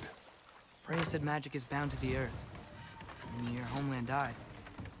tried. Freya said magic is bound to the earth. When your homeland died,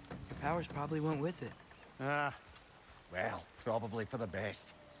 your powers probably went with it. Well, probably for the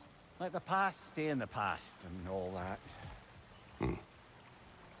best. Let the past stay in the past and all that.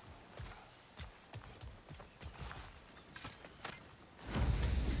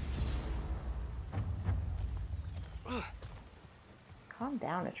 Calm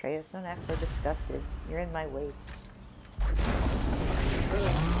down, Atreus. Don't act so disgusted. You're in my way.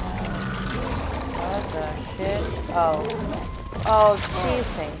 What the shit? Oh. Oh,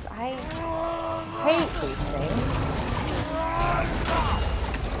 these things. I hate these things.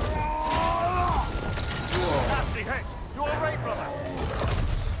 Nasty hit! You alright, brother?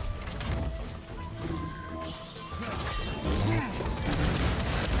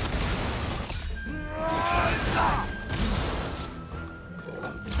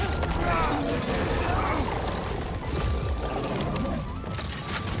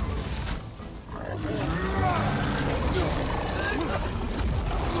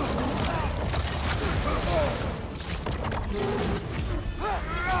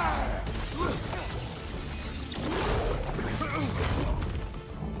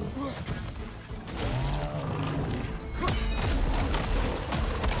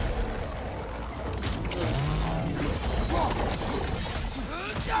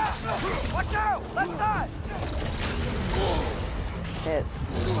 Watch out! Left side! Shit.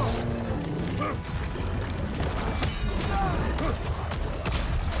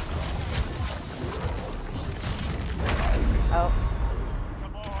 Oh.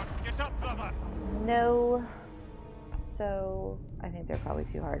 Come on, get up, brother! No. So, I think they're probably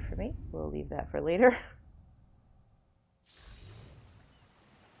too hard for me. We'll leave that for later.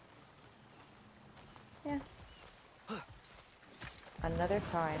 Yeah. Another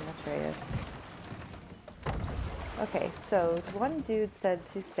time, Atreus. Okay, so one dude said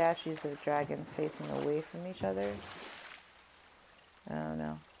two statues of dragons facing away from each other. I don't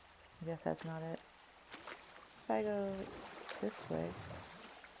know. I guess that's not it. If I go this way.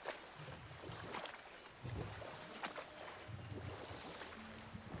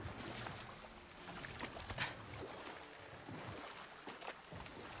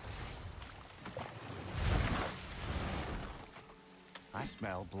 I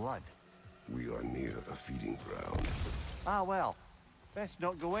smell blood. We are near a feeding ground. Ah, well. Best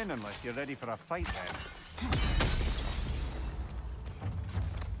not go in unless you're ready for a fight, then.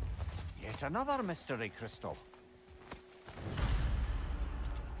 Yet another mystery crystal.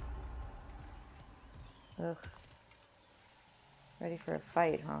 Ugh. Ready for a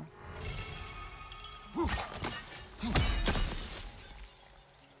fight, huh?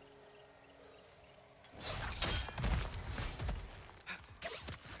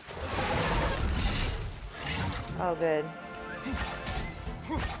 Oh, good.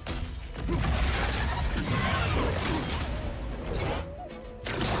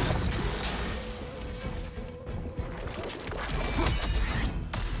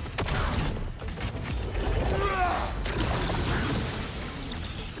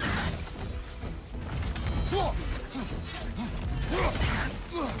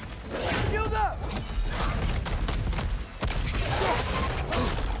 Shield up!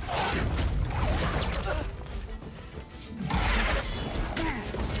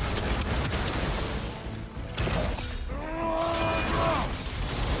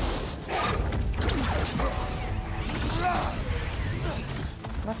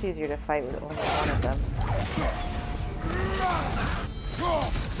 Much easier to fight with only one of them.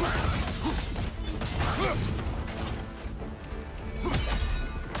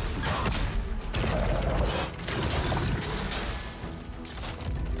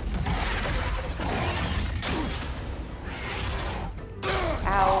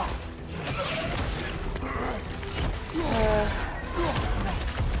 Ow.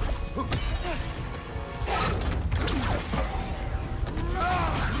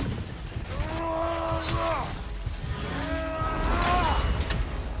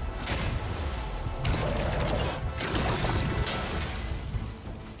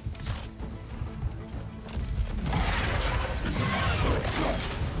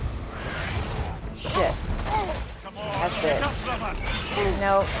 Shit. That's it.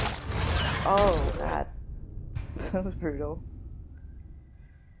 Nope. Oh, God. That was brutal.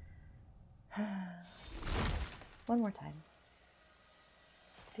 One more time.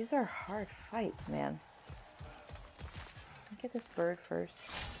 These are hard fights, man. Let me get this bird first.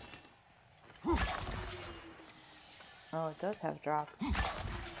 Oh, it does have drop.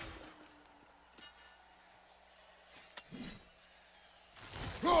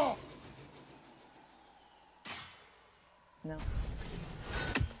 No.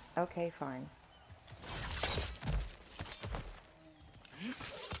 Okay, fine.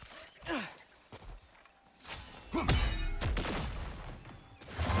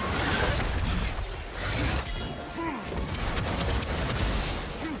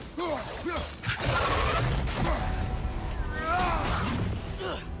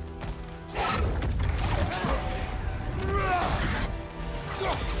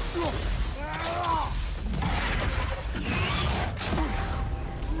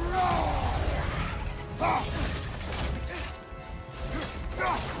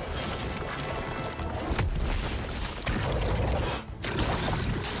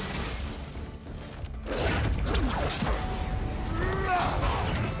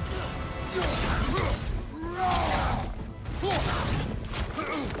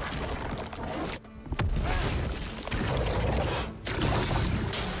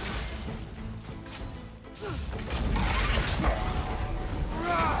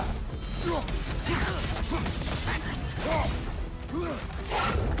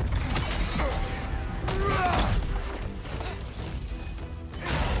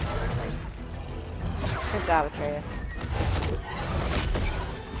 Good job, Atreus.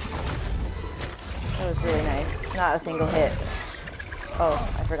 That was really nice. Not a single hit. Oh,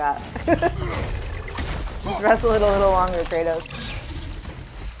 I forgot. Just wrestle it a little longer, Kratos.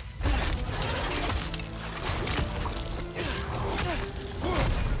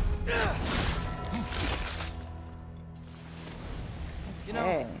 You know,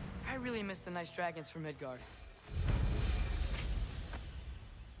 Okay. I really miss the nice dragons from Midgard.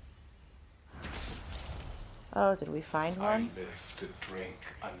 Oh, did we find I one? live to drink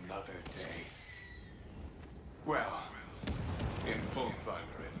another day. Well, in full thunder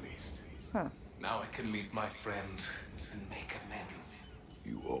at least. Huh. Now I can meet my friend and make amends.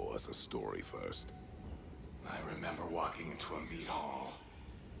 You owe us a story first. I remember walking into a meat hall,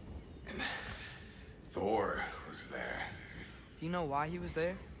 and Thor was there. Do you know why he was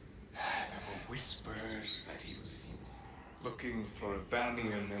there? There were whispers that he was looking for a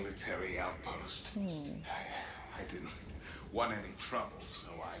Vanir military outpost. I didn't want any trouble,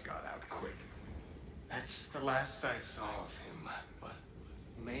 so I got out quick. That's the last I saw of him, but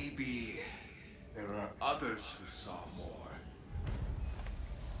maybe there are others who saw more.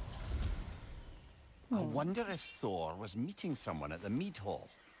 I wonder if Thor was meeting someone at the mead hall.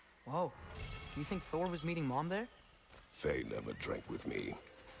 Whoa. You think Thor was meeting Mom there? Faye never drank with me,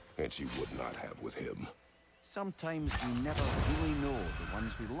 and she would not have with him. Sometimes we never really know the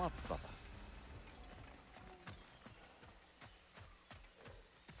ones we love, brother.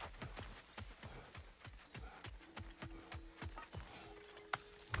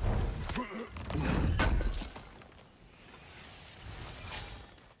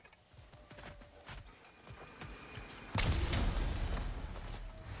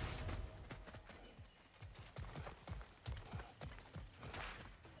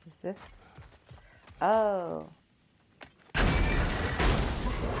 Is this? Oh.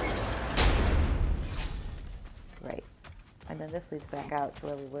 Right. And then this leads back out to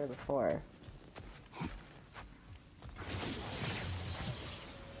where we were before.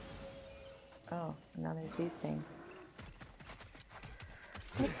 Oh, and now there's these things.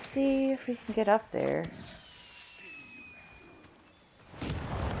 Let's see if we can get up there.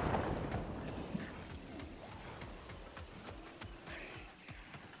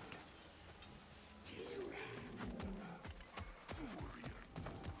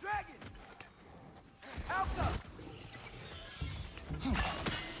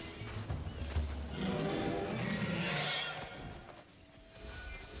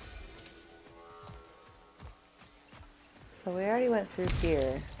 So we already went through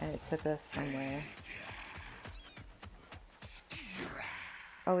here, and it took us somewhere.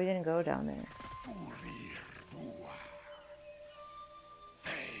 Oh, we didn't go down there.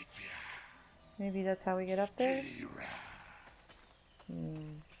 Maybe that's how we get up there?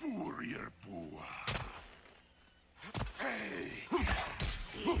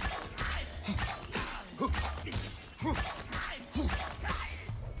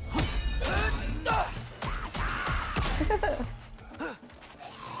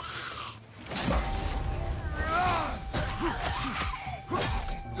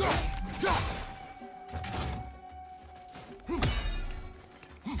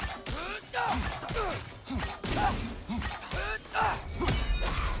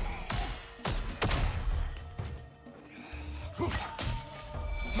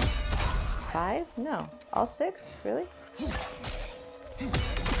 Five? No. All six? Really?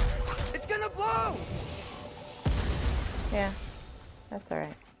 It's gonna blow! Yeah. That's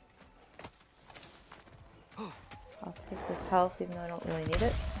alright. I'll take this health even though I don't really need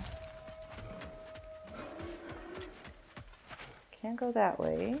it. Can't go that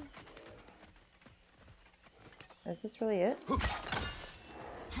way. Is this really it?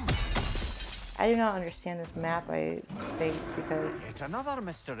 I do not understand this map, I think, because It's another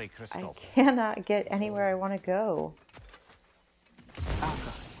mystery I crystal. cannot get anywhere I want to go.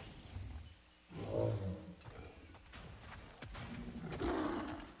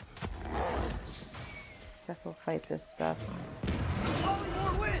 Guess we'll fight this stuff.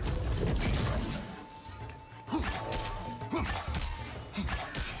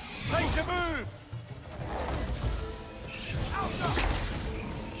 Time to move!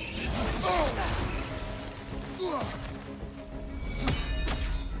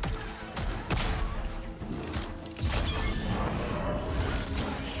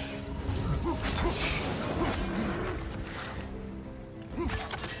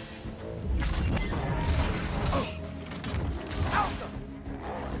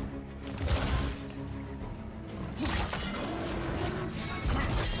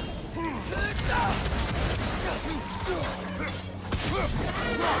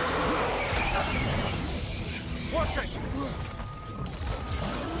 Watch it!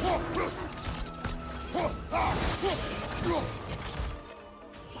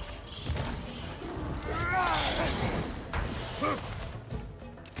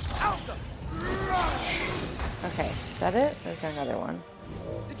 Okay, is that it? Or is there another one?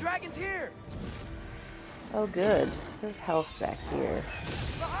 The dragon's here! Oh good. There's health back here.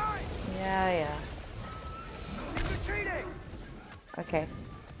 Behind! Yeah. He's retreating! Okay,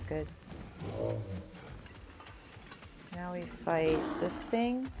 good. Now we fight this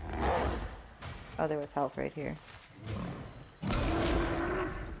thing. Oh, there was health right here.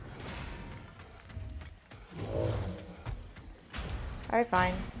 Alright,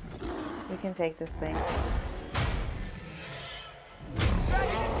 fine. We can take this thing.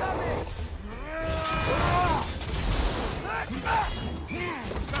 Dragon is coming!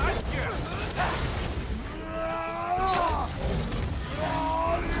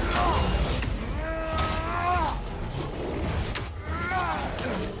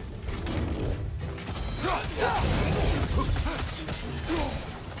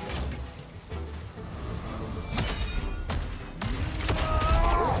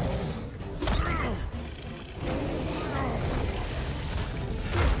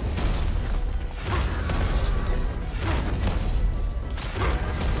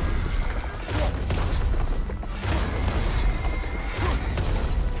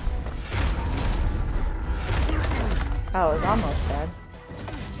 Oh, it was almost dead.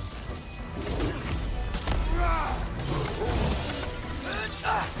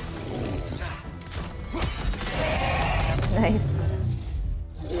 Nice.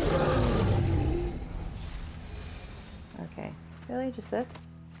 Okay. Really? Just this?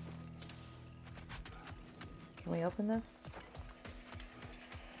 Can we open this?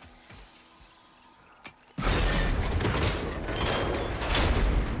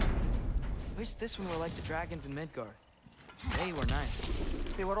 Wish this one were like the dragons in Midgard. They were nice.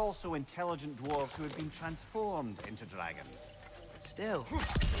 They were also intelligent dwarves who had been transformed into dragons. Still.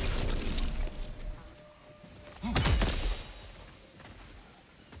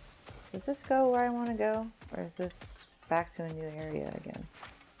 Does this go where I want to go? Or is this back to a new area again?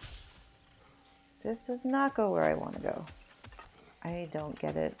 This does not go where I want to go. I don't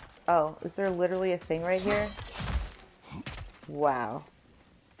get it. Oh, is there literally a thing right here? Wow.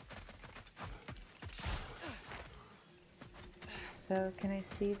 So, can I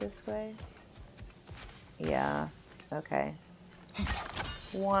see this way? Yeah. Okay.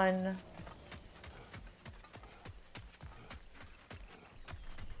 1.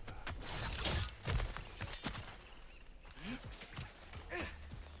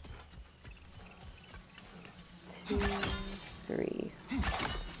 2, 3.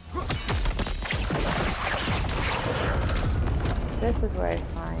 This is where I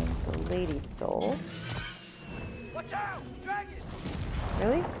find the lady's soul. Watch out! Dragon!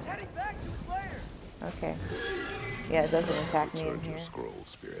 Really? It's heading back to its lair! Okay. Yeah, it doesn't attack me in Return here. your scroll,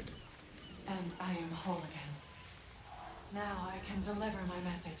 spirit. And I am whole again. Now I can deliver my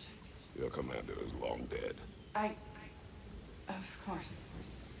message. Your commander is long dead. Of course.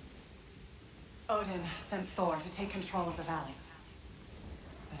 Odin sent Thor to take control of the valley.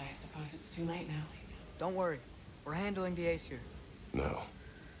 But I suppose it's too late now. Don't worry. We're handling the Aesir. Now,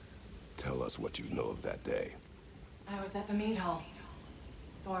 tell us what you know of that day. I was at the mead hall.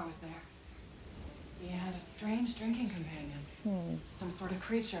 Thor was there. He had a strange drinking companion. Some sort of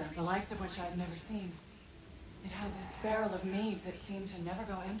creature, the likes of which I'd never seen. It had this barrel of mead that seemed to never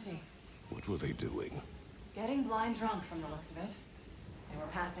go empty. What were they doing? Getting blind drunk from the looks of it. They were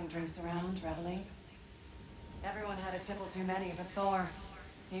passing drinks around, reveling. Everyone had a tipple too many, but Thor,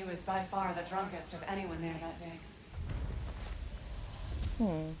 he was by far the drunkest of anyone there that day.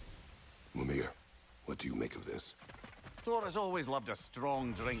 Mimir, what do you make of this? Thor has always loved a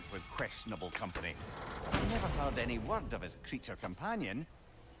strong drink with questionable company. I never heard any word of his creature companion.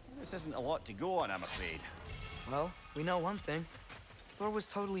 This isn't a lot to go on, I'm afraid. Well, we know one thing. Thor was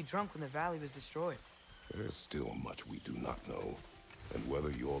totally drunk when the valley was destroyed. There's still much we do not know, and whether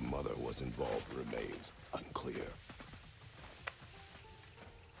your mother was involved remains unclear.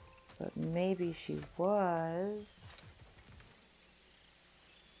 But maybe she was.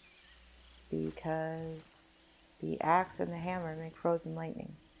 Because the axe and the hammer make frozen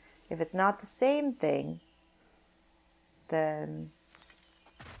lightning. If it's not the same thing, then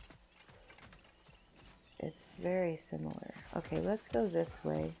it's very similar. Okay, let's go this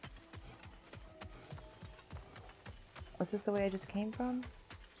way. Was this the way I just came from?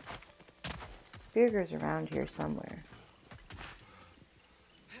 Birger's around here somewhere.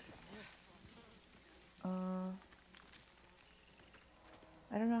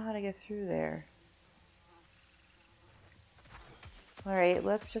 I don't know how to get through there. Alright,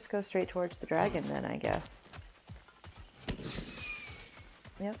 let's just go straight towards the dragon then, I guess.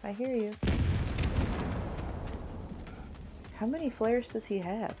 Yep, I hear you. How many flares does he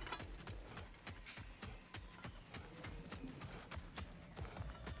have?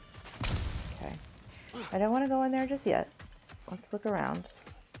 Okay. I don't want to go in there just yet. Let's look around.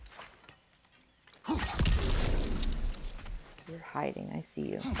 You're hiding, I see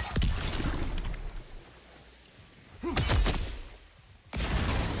you.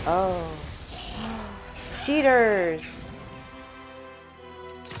 Oh. Cheaters!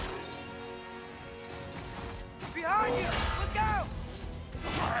 Behind you! Look out!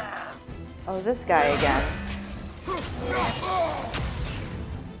 Oh, this guy again.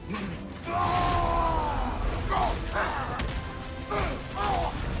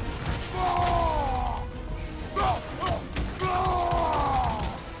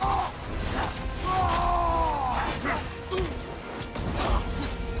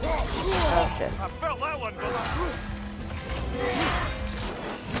 Oh shit. I felt that one,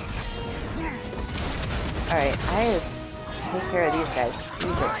 Alright, I take care of these guys.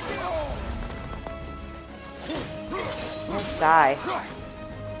 Jesus. Let's die.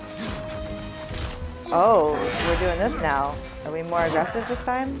 Oh, we're doing this now. Are we more aggressive this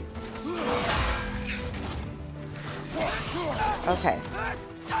time? Okay.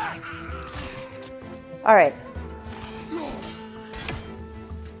 Alright.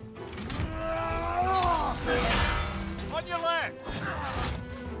 On your left!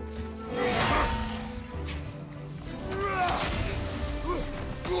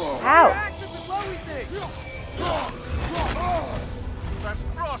 Ow! There's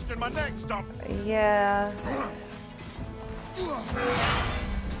frost in my neck stump! Yeah.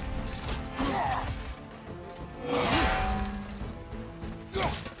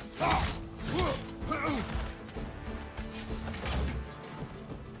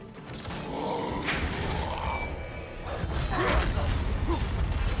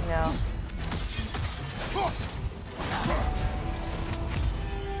 No.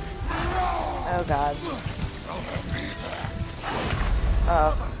 Oh god.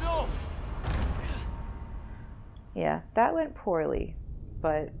 Oh. Yeah, that went poorly,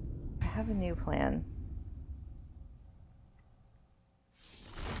 but I have a new plan.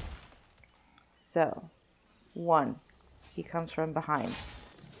 So, 1, he comes from behind.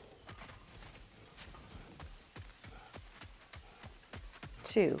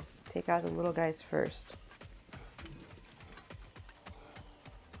 2, take out the little guys first.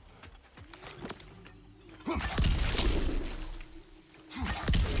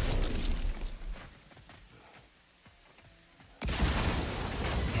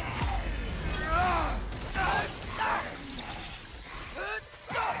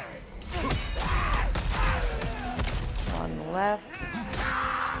 On the left.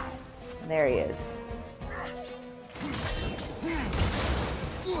 There he is.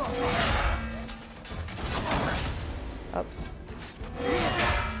 Oops.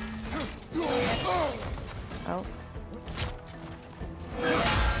 Oh.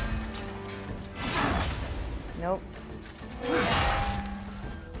 Nope.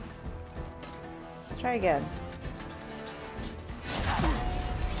 Let's try again.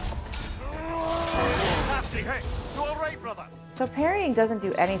 Nasty hit! You alright, brother? So parrying doesn't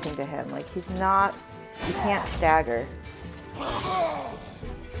do anything to him. Like, he's not... He can't stagger.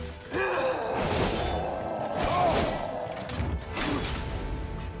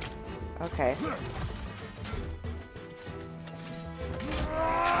 Okay.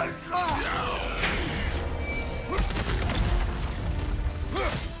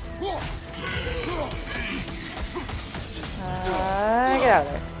 Get out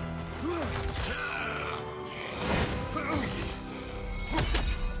of there.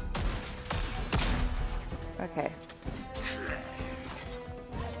 Okay.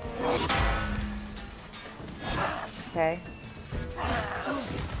 Okay.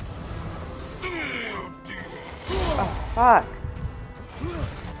 Oh, fuck.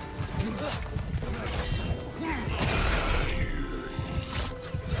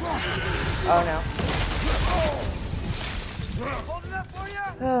 Oh, no.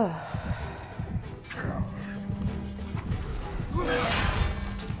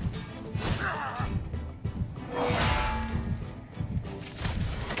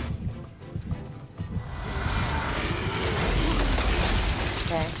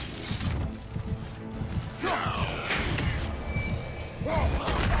 Okay.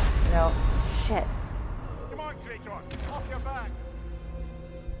 No. Shit. Come on, Kratos! Off your back!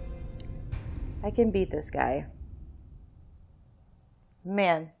 I can beat this guy.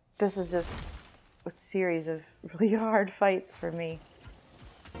 Man, this is just a series of really hard fights for me.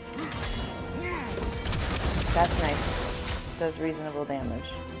 That's nice. Does reasonable damage.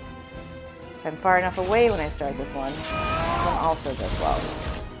 If I'm far enough away when I start this one also does well.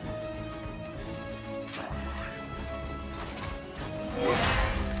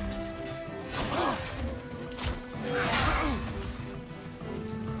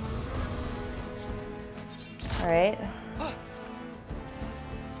 Alright.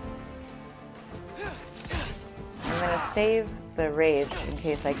 I'm gonna save the rage in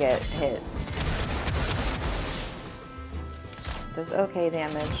case I get hit. Does okay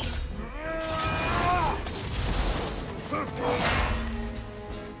damage.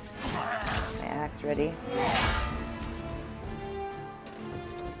 My axe ready.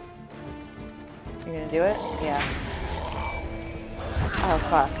 You gonna do it? Yeah. Oh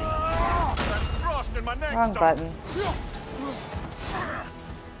fuck. Wrong button.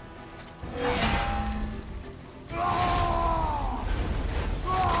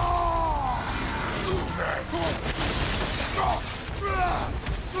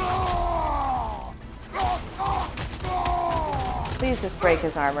 Please just break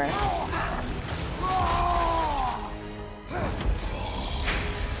his armor.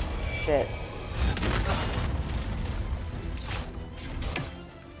 Shit.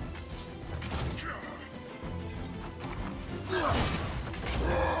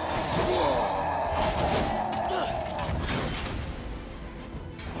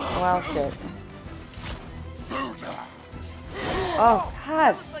 Well, shit.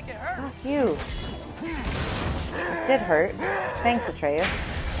 God! Looks like it hurt. Fuck you. It did hurt. Thanks, Atreus.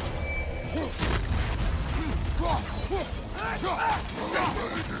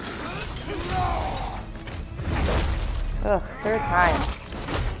 Ugh, third time.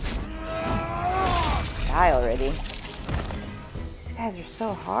 Die already. These guys are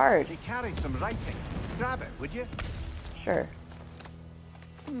so hard. He carried some writing. Grab it, would you? Sure.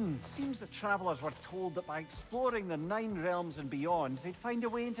 Seems the travelers were told that by exploring the 9 realms and beyond, they'd find a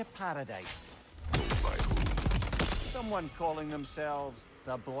way into paradise. By whom? Someone calling themselves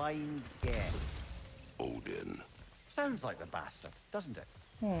the Blind Guest. Odin. Sounds like the bastard, doesn't it?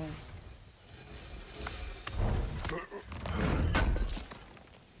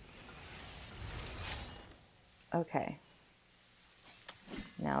 Okay.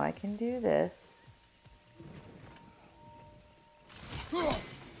 Now I can do this.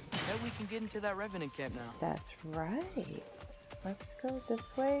 Bet we can get into that Revenant camp now. That's right. Let's go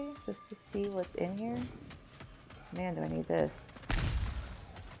this way just to see what's in here. Man, do I need this.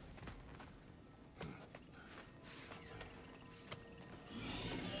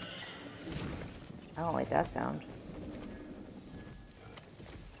 I don't like that sound.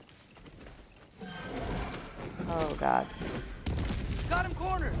 Oh god. Got him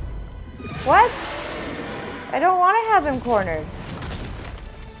cornered. What? I don't want to have him cornered.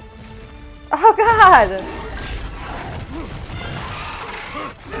 Oh god!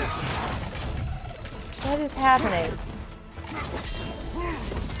 What is happening?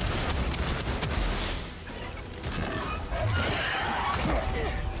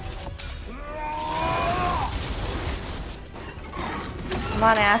 Come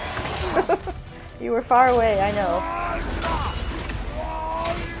on, Axe. You were far away, I know.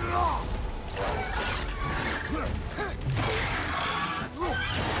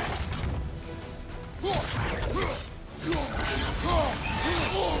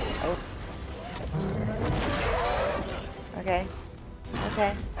 Oh. Okay.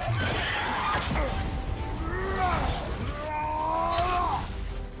 Okay.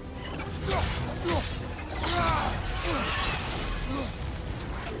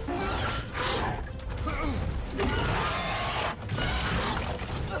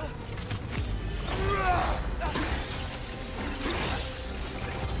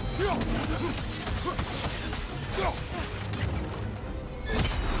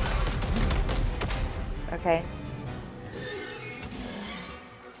 Okay.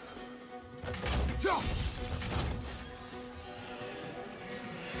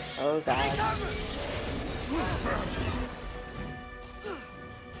 Oh god.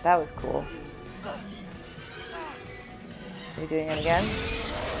 That was cool. Are we doing it again?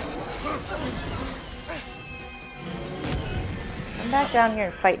 Come back down here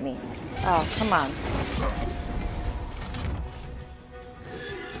and fight me. Oh, come on.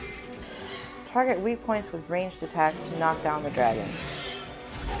 Target weak points with ranged attacks to knock down the dragon.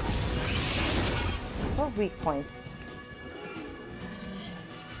 What weak points?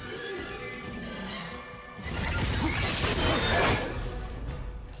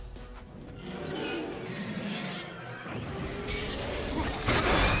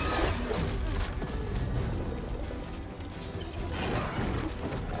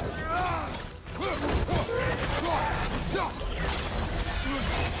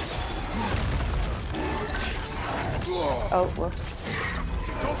 Oh, whoops.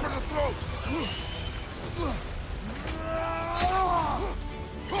 Go for the throat!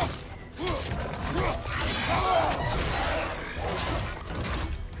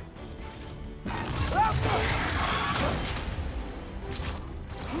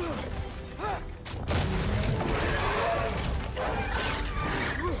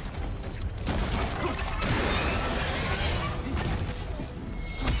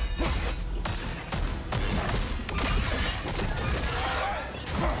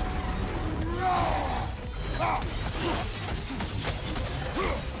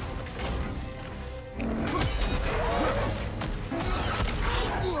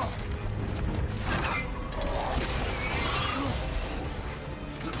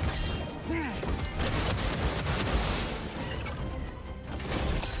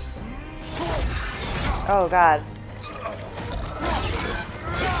 Oh god.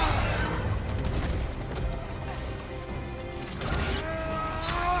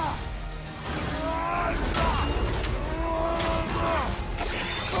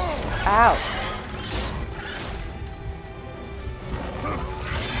 Ow.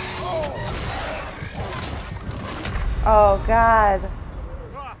 Oh god.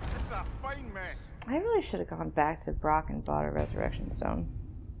 This is a fine mess. I really should have gone back to Brock and bought a resurrection stone.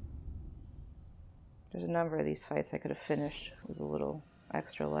 There's a number of these fights I could have finished with a little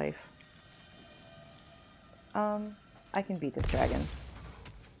extra life. I can beat this dragon.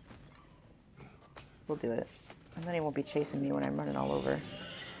 We'll do it. And then he won't be chasing me when I'm running all over.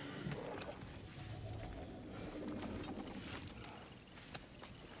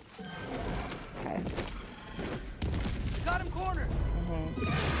 Okay. Got him cornered.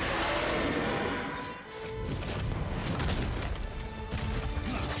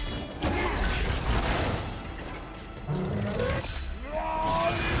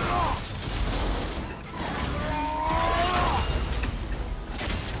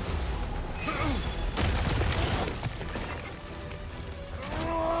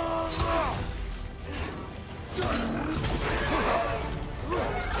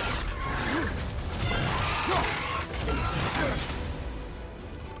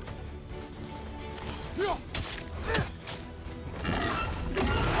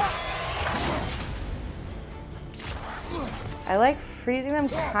 I like freezing them,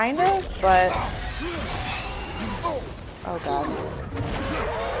 kind of, but... Oh god.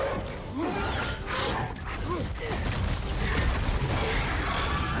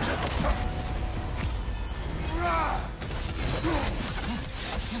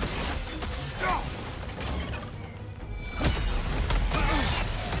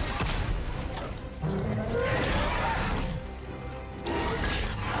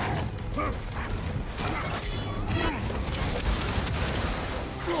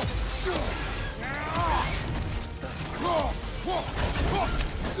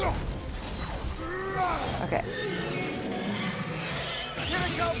 Okay.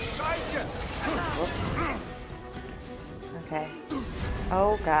 Whoops. Okay.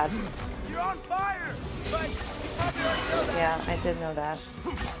 Oh god. You're on fire! But you probably already know that. Yeah, I did know that.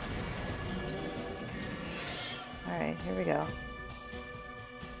 Alright, here we go.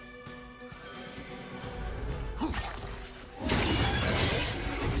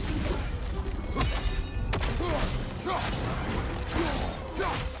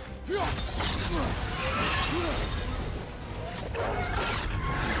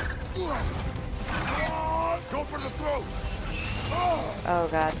 Go for the throat! Oh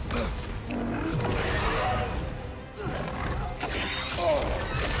god.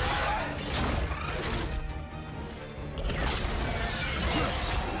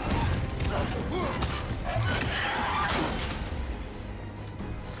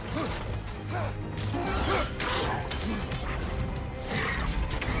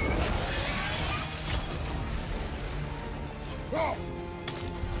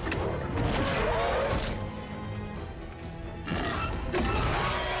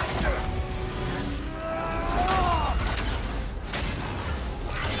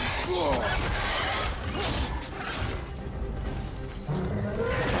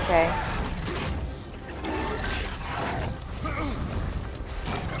 Okay.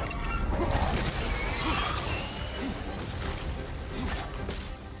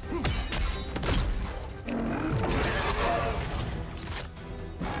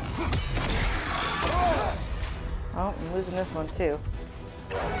 Oh, I'm losing this one too.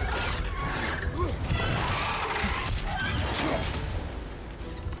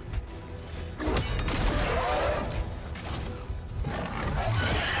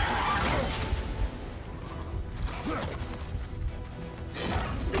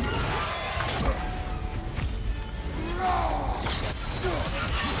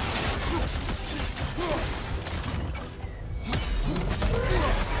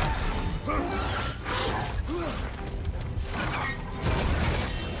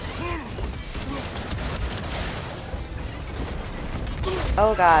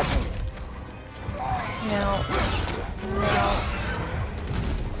 Oh god. No. No.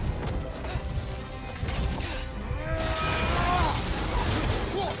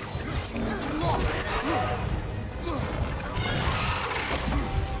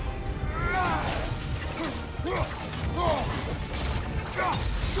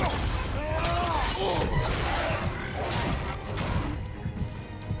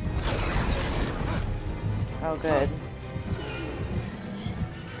 Oh good.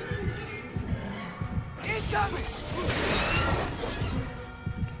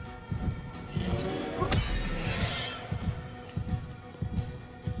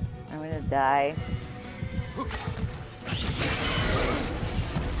 I'm gonna die.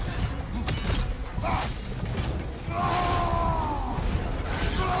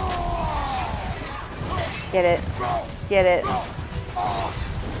 Get it. Get it.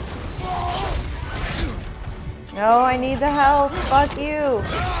 No, I need the health. Fuck you.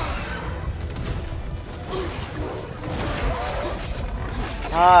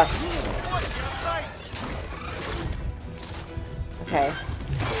 Fuck. Okay.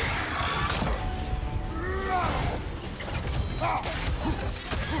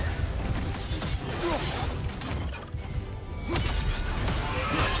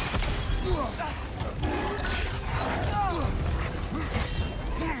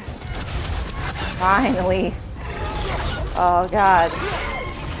 Finally. Oh god.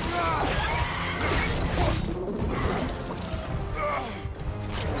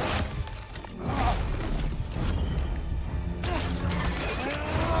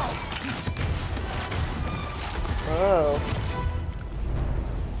 Whoa.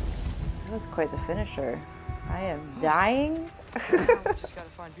 That was quite the finisher. I am dying. Now we just gotta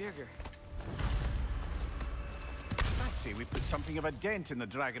find Birger. I'd say we put something of a dent in the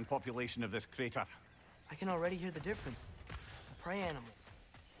dragon population of this crater. I can already hear the difference. The prey animals.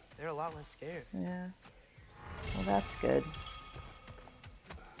 They're a lot less scared. Yeah. Well, that's good.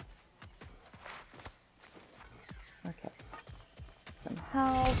 Okay. Some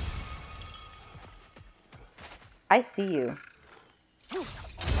health. I see you.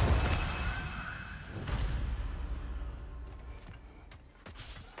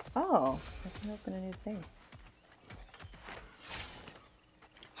 Oh, I can open a new thing.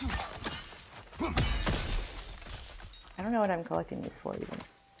 I don't know what I'm collecting these for even.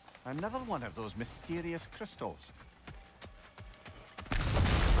 Another one of those mysterious crystals.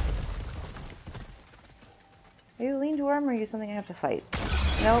 Are you lean to arm or are you something I have to fight?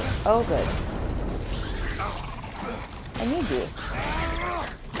 Nope. Oh, good. I need you.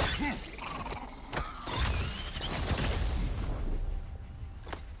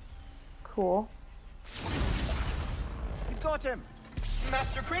 Cool. You got him!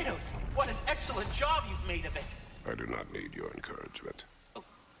 Master Kratos, what an excellent job you've made of it. I do not need your encouragement.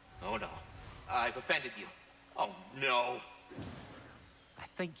 Oh no, I've offended you. Oh no. I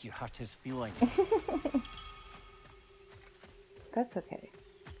think you hurt his feelings. That's okay.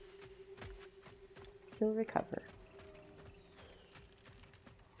 He'll recover.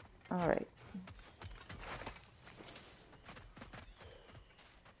 All right.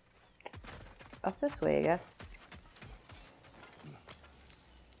 Up this way, I guess.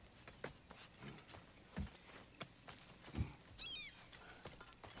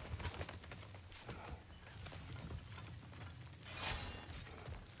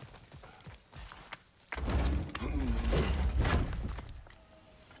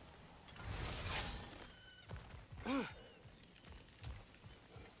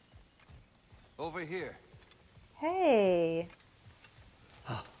 Over here. Hey.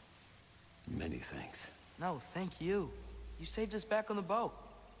 Many thanks. No, thank you. You saved us back on the boat.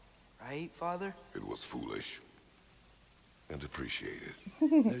 Right, Father? It was foolish and appreciated.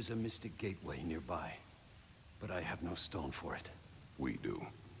 There's a mystic gateway nearby, but I have no stone for it. We do.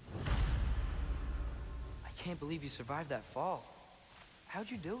 I can't believe you survived that fall.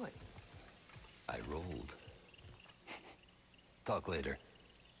 How'd you do it? I rolled. Talk later.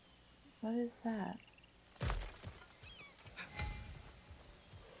 What is that?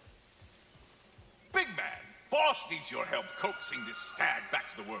 Big man, boss needs your help coaxing this stag back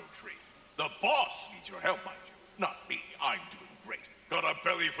to the world tree. The boss needs your help, mind you. Not me, I'm doing great. Got a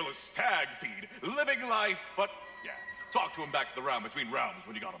belly full of stag feed, living life, but yeah, talk to him back at the round between rounds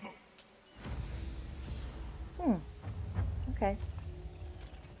when you got a moment. Okay.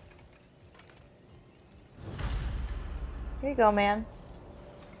 Here you go, man.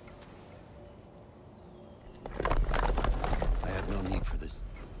 I have no need for this.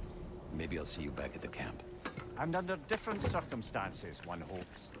 Maybe I'll see you back at the camp. And under different circumstances, one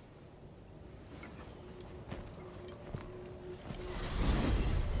hopes.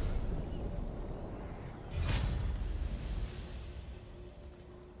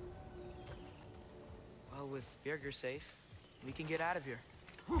 Well, with Birger safe, we can get out of here.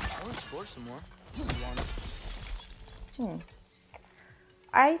 I'll explore some more. If you want.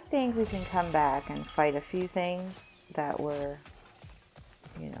 I think we can come back and fight a few things that were,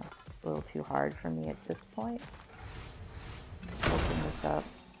 you know, a little too hard for me at this point. Open this up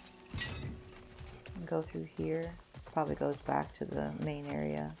and go through here. Probably goes back to the main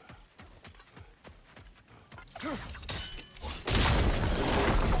area.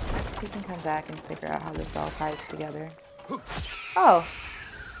 We can come back and figure out how this all ties together. Oh!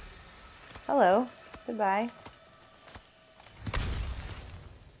 Hello. Goodbye.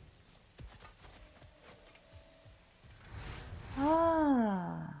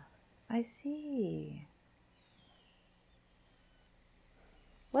 Ah, I see.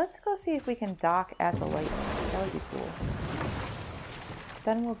 Let's go see if we can dock at the lightning. That would be cool.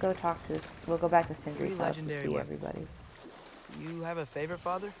 Then we'll go talk to this. We'll go back to Sindri's house to see everybody. You have a favorite,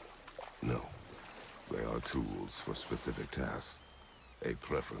 Father? No. They are tools for specific tasks. a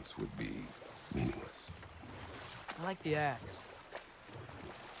preference would be meaningless. I like the axe.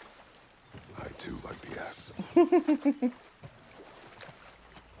 I too like the axe.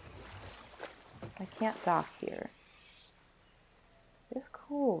 I can't dock here. It's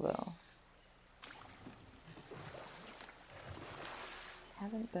cool though.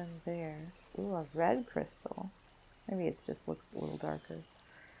 Haven't been there. Ooh, a red crystal. Maybe it just looks a little darker.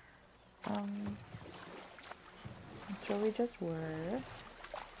 That's where we just were.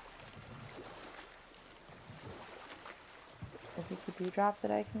 Is this a dewdrop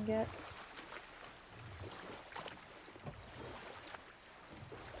that I can get?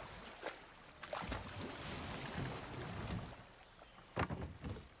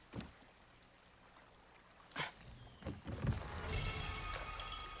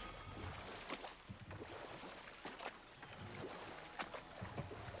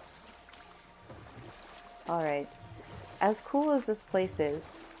 Alright, as cool as this place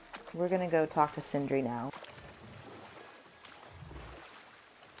is, we're gonna go talk to Sindri now.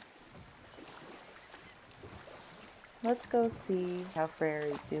 Let's go see how Freyr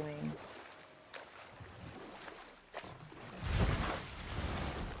is doing.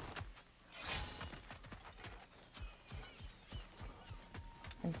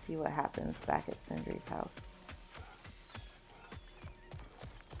 And see what happens back at Sindri's house.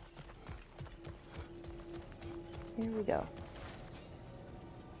 Here we go.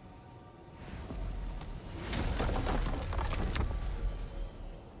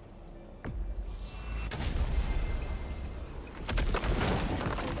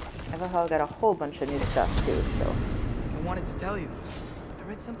 I've got a whole bunch of new stuff too, so. I wanted to tell you. I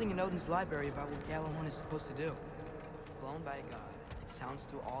read something in Odin's library about what Gjallarhorn is supposed to do. Blown by a god, it sounds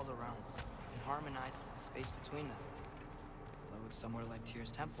through all the realms and harmonizes the space between them. Blow it somewhere like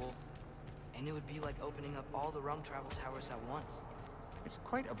Tyr's temple, and it would be like opening up all the realm travel towers at once. It's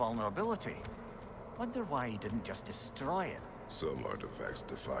quite a vulnerability. Wonder why he didn't just destroy it. Some artifacts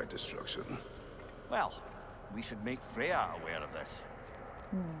defy destruction. Well, we should make Freya aware of this.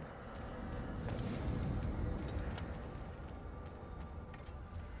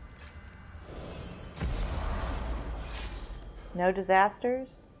 No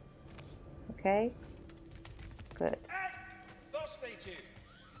disasters? Okay. Good.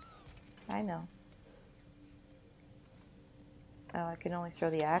 I know. Oh, I can only throw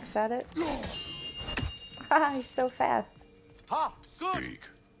the axe at it? Ha! He's so fast. Ha! Good! Speak.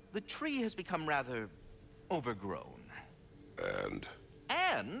 The tree has become rather overgrown.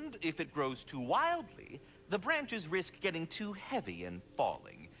 And if it grows too wildly, the branches risk getting too heavy and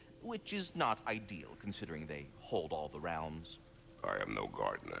falling, which is not ideal considering they hold all the realms. I am no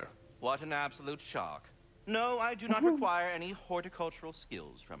gardener. What an absolute shock. No, I do not require any horticultural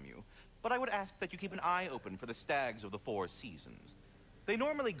skills from you, but I would ask that you keep an eye open for the stags of the 4 seasons. They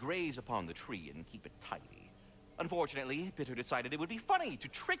normally graze upon the tree and keep it tidy. Unfortunately, Bitter decided it would be funny to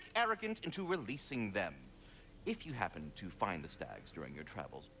trick Arrogant into releasing them. If you happen to find the stags during your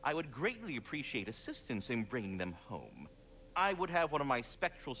travels, I would greatly appreciate assistance in bringing them home. I would have one of my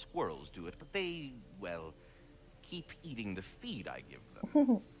spectral squirrels do it, but they, well, keep eating the feed I give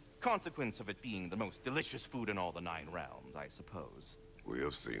them. Consequence of it being the most delicious food in all the 9 realms, I suppose. We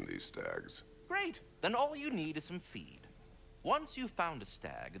have seen these stags. Great! Then all you need is some feed. Once you've found a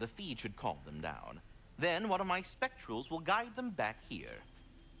stag, the feed should calm them down. Then one of my spectrals will guide them back here.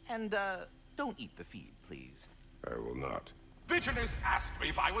 And, don't eat the feed, please. I will not. Bitterness asked me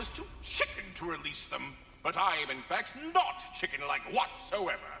if I was too chicken to release them, but I am in fact not chicken-like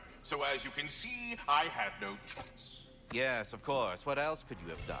whatsoever. So as you can see, I had no choice. Yes, of course. What else could you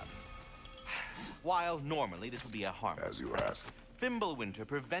have done? While normally this would be a harmless As you threat, ask. Fimbulwinter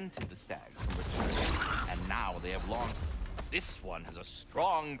prevented the stags from returning, and now they have launched. This one has a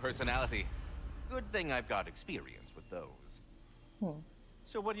strong personality. Good thing I've got experience with those.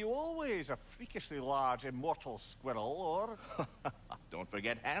 So were you always a freakishly large immortal squirrel, or? Don't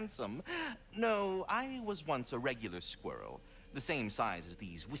forget handsome. No, I was once a regular squirrel. The same size as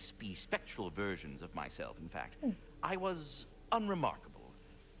these wispy, spectral versions of myself, in fact. I was unremarkable.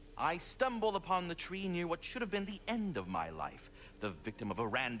 I stumbled upon the tree near what should have been the end of my life, the victim of a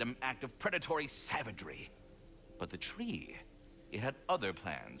random act of predatory savagery. But the tree, it had other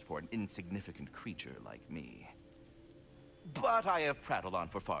plans for an insignificant creature like me. But I have prattled on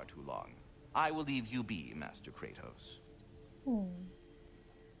for far too long. I will leave you be, Master Kratos.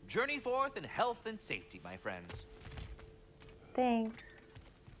 Journey forth in health and safety, my friends. Thanks.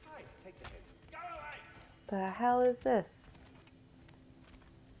 Hi, take the hit. Go away! The hell is this?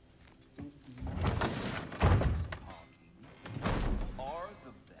 Are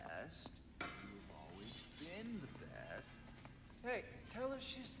the best. You've always been the best. Hey,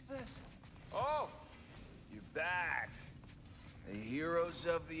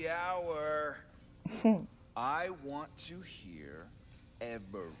 Heroes of the hour. I want to hear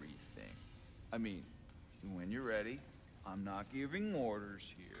everything. I mean, when you're ready, I'm not giving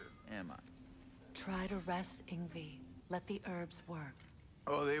orders here, am I? Try to rest, Ingvi. Let the herbs work.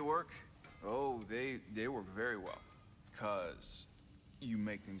 Oh, they work? Oh, they work very well. 'Cause you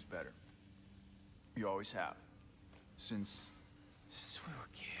make things better. You always have. Since we were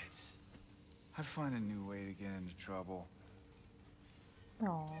kids. I find a new way to get into trouble.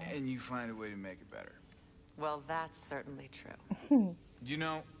 Aww. And you find a way to make it better. Well, that's certainly true. You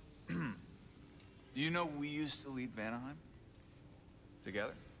know, we used to lead Vanaheim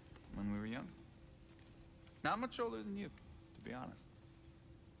together when we were young. Not much older than you, to be honest.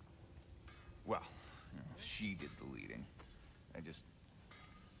 Well, she did the leading. I just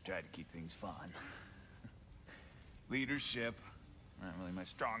tried to keep things fun. Leadership, not really my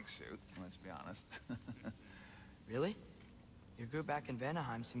strong suit, let's be honest. Really? Your group back in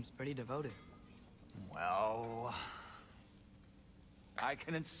Vanaheim seems pretty devoted. Well, I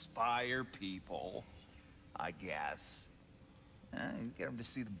can inspire people, I guess. Get them to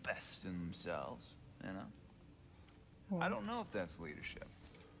see the best in themselves, you know? I don't know if that's leadership.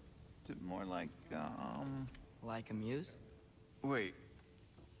 It's more like, Like a muse? Wait,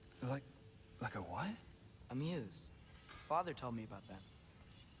 like a what? A muse. Father told me about that.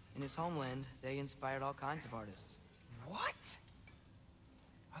 In his homeland, they inspired all kinds of artists. What?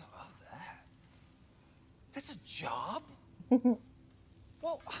 I love that. That's a job?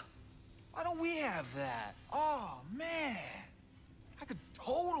 Well, why don't we have that? Oh, man. I could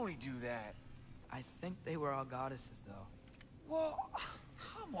totally do that. I think they were all goddesses, though. Well,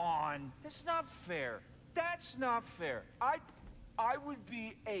 come on. That's not fair. That's not fair. I would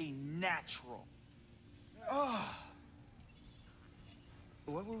be a natural. Ugh.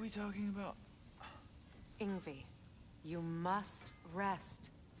 What were we talking about? Ingvi, you must rest.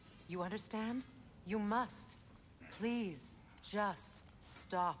 You understand? You must. Please, just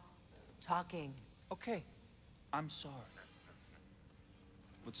stop talking. Okay, I'm sorry.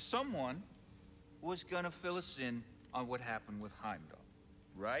 But someone was gonna fill us in on what happened with Heimdall,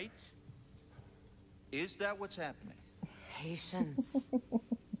 right? Is that what's happening? Patience.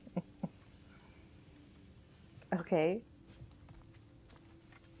 Okay.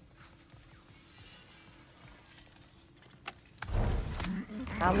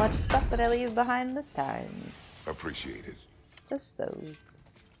 How much stuff did I leave behind this time? Appreciate it. Just those.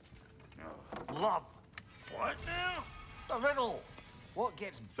 Love. What now? The riddle. What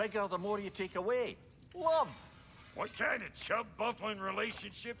gets bigger the more you take away? Love. What kind of chub buffling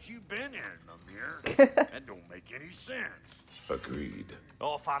relationships you been in, Amir? That don't make any sense. Agreed.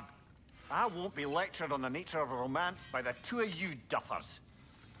 Oh, fun. I won't be lectured on the nature of romance by the two of you duffers.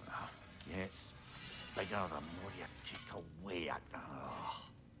 Gets bigger the more you take away it. Oh.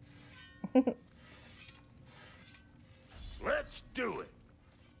 Let's do it.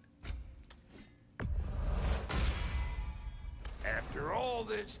 After all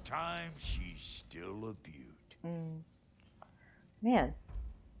this time, she's still a beaut. Man.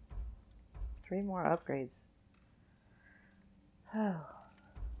 3 more upgrades. Oh.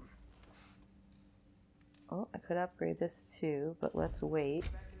 Oh, I could upgrade this too, but let's wait.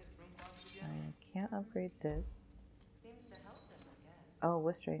 I can't upgrade this. Oh,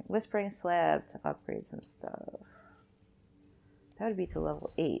 whispering slab to upgrade some stuff. That would be to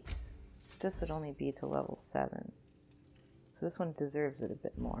level 8. This would only be to level 7. So this one deserves it a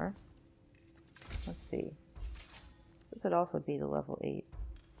bit more. Let's see. This would also be to level 8.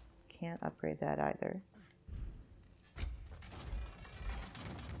 Can't upgrade that either.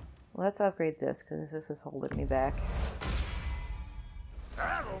 Let's upgrade this, because this is holding me back.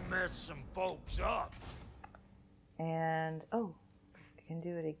 That'll mess some folks up. And, oh, I can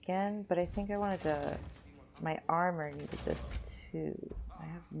do it again, but I think I wanted to... My armor needed this too. I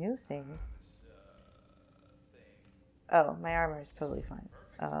have new things. Oh, my armor is totally fine.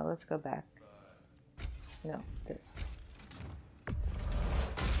 Let's go back. No, this.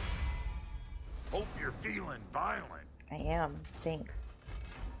 Hope you're feeling violent. I am, thanks.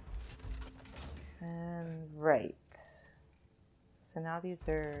 And right. So now these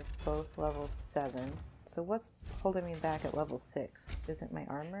are both level 7. So what's holding me back at level 6? Isn't my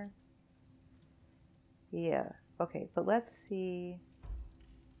armor? Yeah. Okay, but let's see.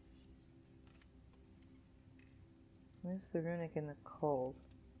 Where's the runic in the cold?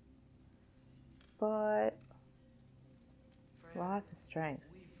 But lots of strength.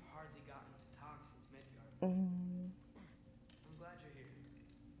 We've hardly gotten to talk since Midgard. I'm glad you're here.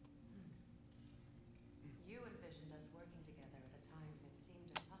 You envisioned us working together at a time that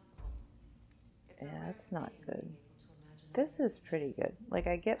seemed impossible. It's a Yeah, rare that's not thing good. being able to imagine This is pretty good. Like,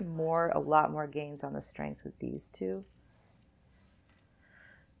 I get a lot more gains on the strength with these two.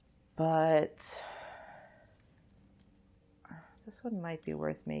 But this one might be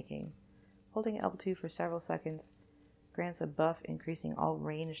worth making. Holding L2 for several seconds grants a buff increasing all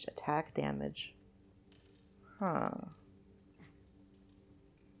ranged attack damage. Huh.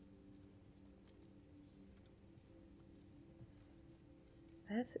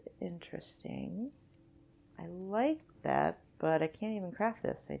 That's interesting. I like that, but I can't even craft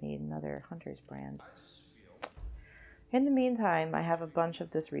this. I need another hunter's brand. In the meantime, I have a bunch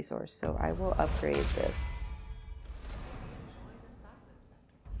of this resource, so I will upgrade this.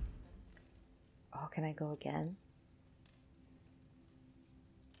 Oh, can I go again?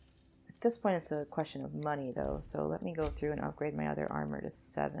 At this point, it's a question of money, though, so let me go through and upgrade my other armor to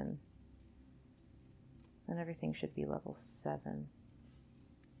 7. Then everything should be level 7.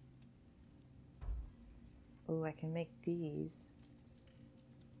 Ooh, I can make these.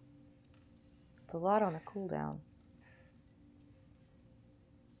 It's a lot on the cooldown.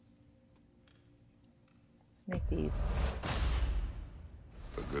 Let's make these.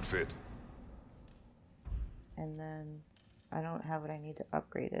 A good fit. And then I don't have what I need to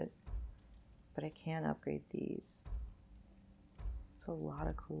upgrade it, but I can upgrade these. It's a lot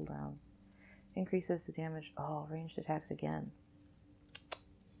of cooldown. Increases the damage. Oh, ranged attacks again.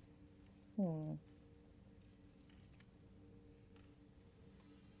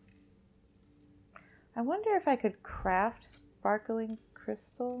 I wonder if I could craft sparkling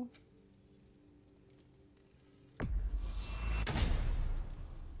crystal.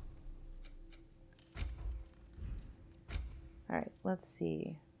 Alright, let's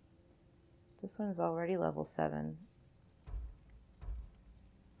see. This one is already level 7.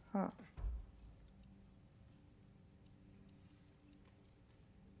 Huh.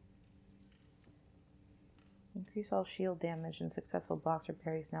 Increase all shield damage, and successful blocks or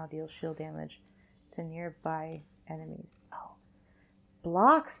parries now deal shield damage to nearby enemies. Oh,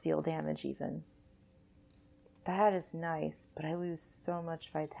 blocks deal damage even. That is nice, but I lose so much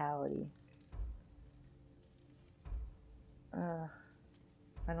vitality.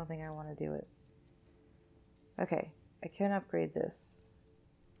 I don't think I want to do it. Okay, I can upgrade this.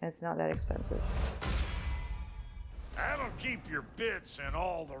 And it's not that expensive. That'll keep your bits in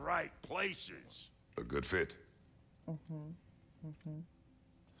all the right places. A good fit.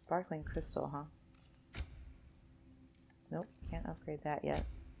 Sparkling crystal, huh? Nope, can't upgrade that yet.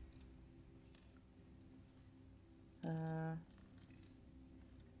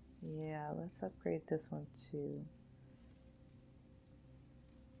 Yeah, let's upgrade this one too.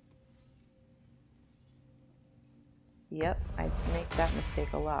 Yep, I make that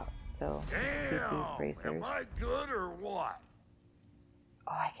mistake a lot, so let's keep these bracers. Am I good or what?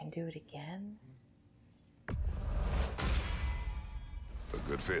 Oh, I can do it again? A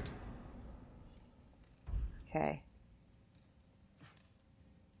good fit. Okay.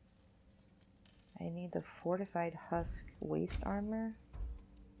 I need the fortified husk waist armor.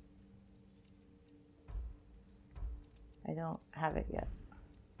 I don't have it yet.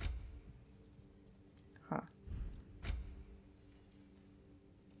 Huh.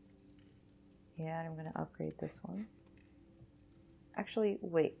 Yeah, I'm gonna upgrade this one. Actually,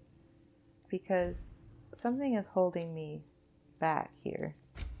 wait. Because something is holding me back here.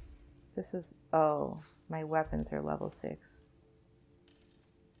 This is... oh, my weapons are level 6.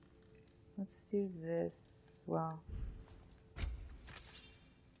 Let's do this. Well,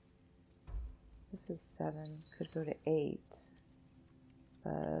 this is 7. Could go to 8.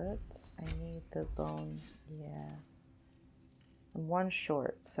 But I need the bone. Yeah. I'm 1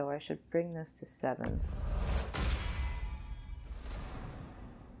 short, so I should bring this to 7.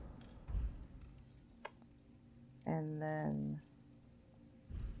 And then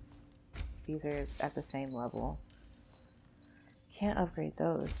these are at the same level. Can't upgrade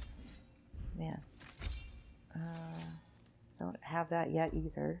those. Man. Don't have that yet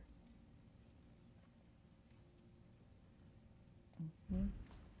either.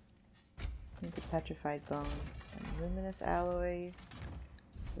 Need the petrified bone. And luminous alloy.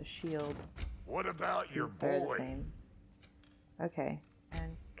 The shield. What about your These are the boy? same. Okay.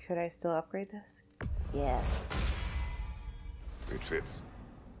 And could I still upgrade this? Yes. It fits.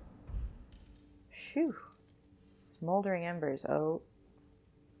 Phew. Smoldering embers. Oh.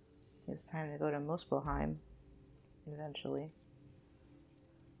 It's time to go to Muspelheim. Eventually.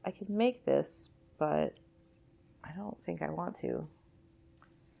 I could make this, but I don't think I want to.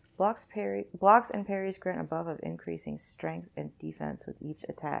 Blocks and parries grant a buff of increasing strength and defense with each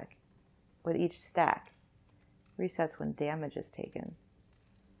attack. With each stack. Resets when damage is taken.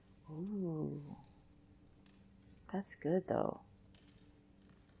 Ooh. that's good though.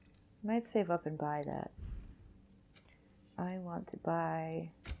 Might save up and buy that. I want to buy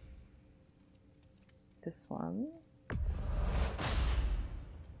this one.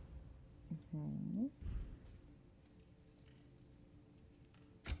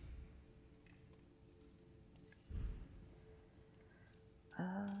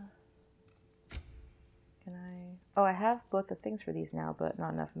 Can I? Oh, I have both the things for these now, but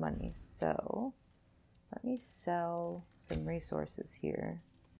not enough money. So let me sell some resources here.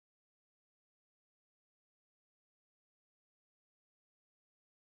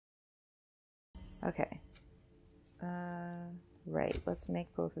 Okay. Right. Let's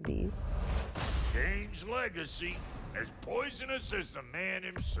make both of these. Kane's legacy, as poisonous as the man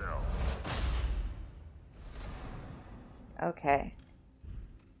himself. Okay.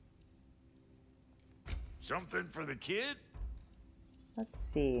 Something for the kid? Let's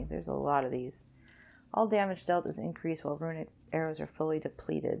see. There's a lot of these. All damage dealt is increased while runic arrows are fully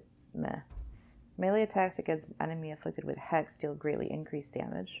depleted. Meh. Melee attacks against an enemy afflicted with hex deal greatly increased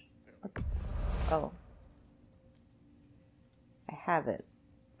damage. Let's... Oh. I have it,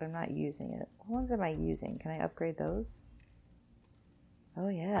 but I'm not using it. What ones am I using? Can I upgrade those? Oh,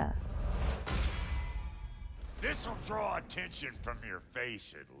 yeah. This'll draw attention from your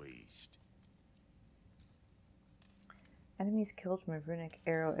face, at least. Enemies killed from a runic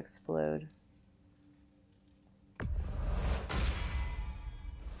arrow explode.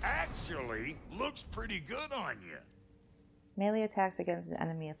 Actually, looks pretty good on you. Melee attacks against an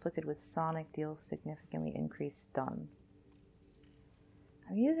enemy afflicted with sonic deal significantly increased stun.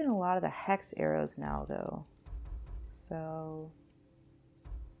 I'm using a lot of the hex arrows now, though. So...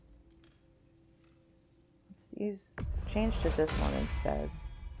 let's change to this one instead.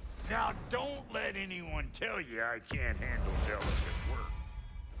 Now, don't let anyone tell you I can't handle delicate work.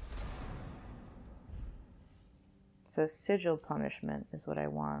 So sigil punishment is what I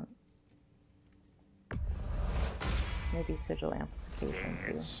want. Maybe sigil amplification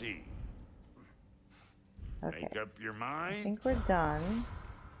too. Let's see. Okay. Make up your mind. I think we're done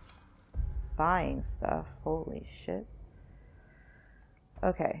buying stuff. Holy shit.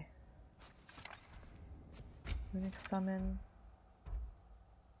 Okay. Runic summon.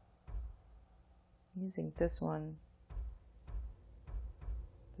 Using this one.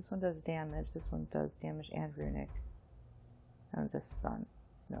 This one does damage. This one does damage and runic. And just stun.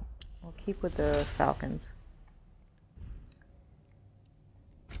 No. We'll keep with the falcons.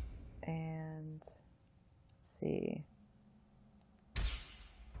 And let's see.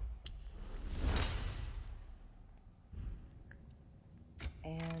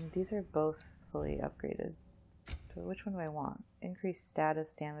 And these are both fully upgraded. So which one do I want? Increased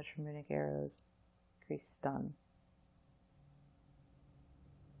status damage from runic arrows. Increased stun.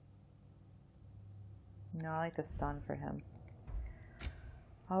 No, I like the stun for him.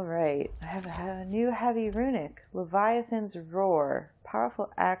 Alright, I have a new heavy runic. Leviathan's Roar.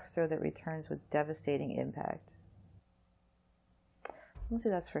 Powerful axe throw that returns with devastating impact.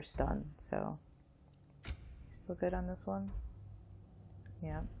 Mostly that's for stun, so... Still good on this one?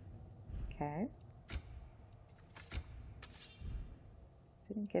 Yeah. Okay.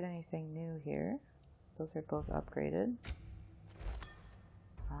 Didn't get anything new here. Those are both upgraded.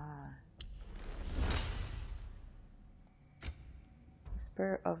 Ah.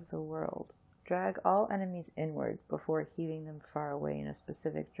 Whisper of the World. Drag all enemies inward before heaving them far away in a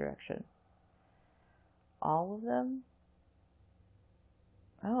specific direction. All of them?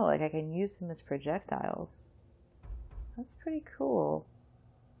 Oh, like I can use them as projectiles. That's pretty cool.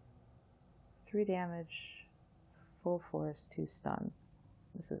 3 damage, full force, 2 stun.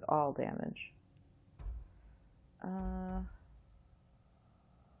 This is all damage.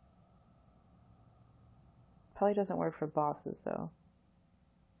 Probably doesn't work for bosses though.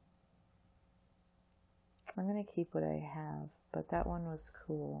 I'm gonna keep what I have, but that one was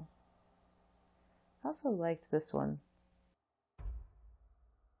cool. I also liked this one.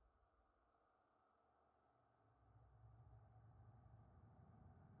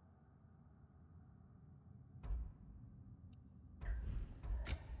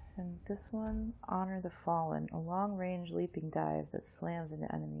 And this one, Honor the Fallen, a long-range leaping dive that slams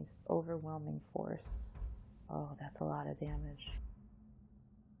into enemies with overwhelming force. Oh, that's a lot of damage.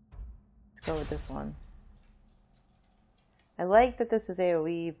 Let's go with this one. I like that this is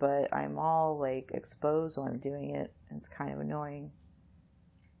AoE, but I'm all like exposed when I'm doing it, and it's kind of annoying.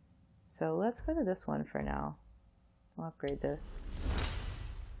 So let's go to this one for now. I'll upgrade this.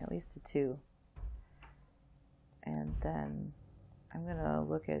 At least to 2. And then I'm gonna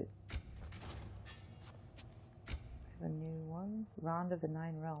look at I have a new one. Rond of the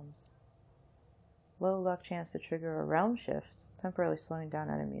Nine Realms. Low luck chance to trigger a realm shift, temporarily slowing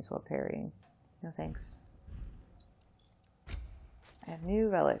down enemies while parrying. No thanks. I have new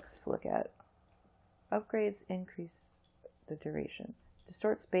relics to look at. Upgrades increase the duration.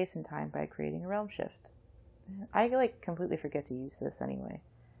 Distort space and time by creating a realm shift. I like completely forget to use this anyway.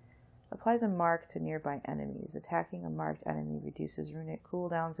 Applies a mark to nearby enemies. Attacking a marked enemy reduces runic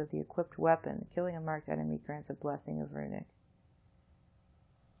cooldowns of the equipped weapon. Killing a marked enemy grants a blessing of runic.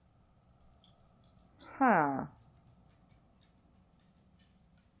 Huh.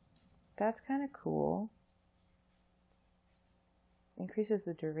 That's kind of cool. Increases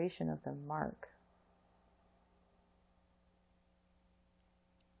the duration of the mark.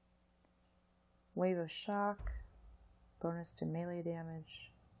 Wave of shock. Bonus to melee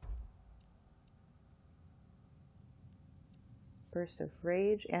damage. Burst of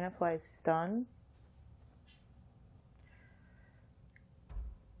rage and applies stun.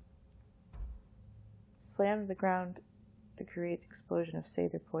 Slam to the ground to create explosion of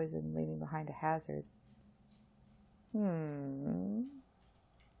Sather poison, leaving behind a hazard.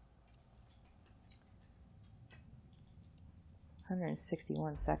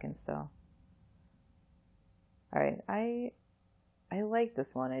 161 seconds though. Alright, I like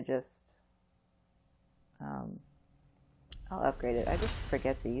this one. I just I'll upgrade it. I just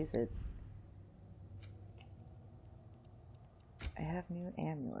forget to use it. I have new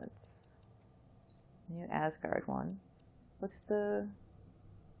amulets. New Asgard one. What's the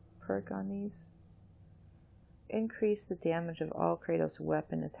perk on these? Increase the damage of all Kratos'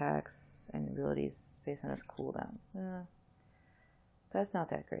 weapon attacks and abilities based on his cooldown. That's not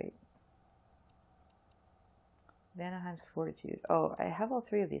that great. Vanaheim's Fortitude. Oh, I have all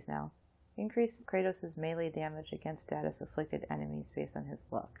three of these now. Increase Kratos' melee damage against status afflicted enemies based on his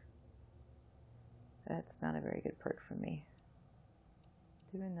luck. That's not a very good perk for me.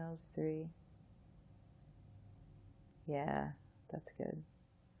 Doing those three. Yeah, that's good.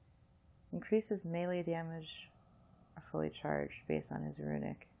 Increases melee damage are fully charged based on his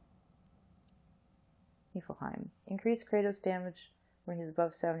runic. Niflheim. Increase Kratos damage when he's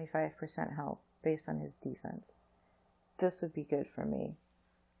above 75% health based on his defense. This would be good for me.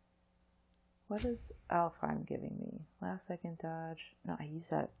 What is Alfheim giving me? Last second dodge. No, I use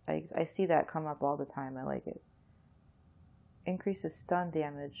that. I see that come up all the time. I like it. Increases stun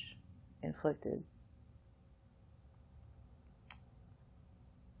damage inflicted.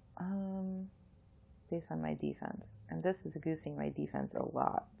 Based on my defense. And this is goosing my defense a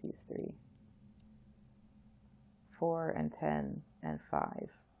lot, these three. 4 and 10 and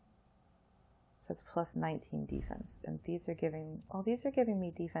 5. So that's plus 19 defense. And these are giving, oh, these are giving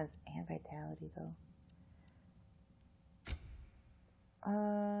me defense and vitality though.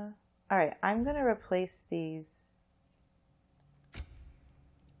 Alright, I'm gonna replace these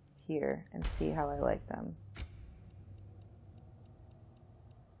here and see how I like them.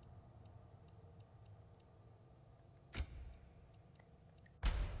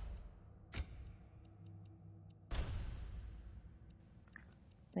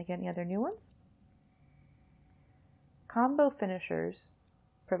 Like any other new ones? Combo finishers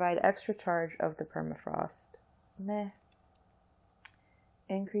provide extra charge of the permafrost. Meh.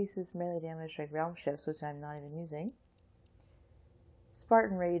 Increases melee damage like realm shifts, which I'm not even using.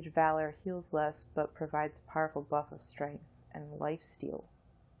 Spartan Rage Valor heals less, but provides a powerful buff of strength and lifesteal.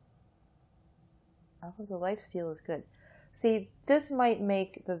 Oh, the lifesteal is good. See, this might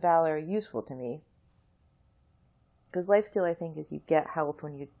make the Valor useful to me. Because lifesteal, I think, is you get health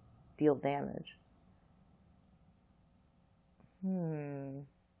when you deal damage.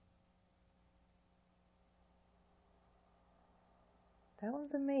 That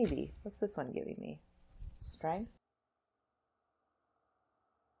one's a maybe. What's this one giving me? Strength?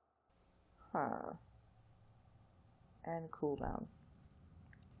 Huh. And cooldown.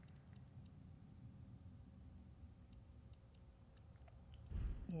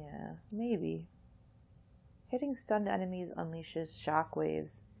 Yeah, maybe. Hitting stunned enemies unleashes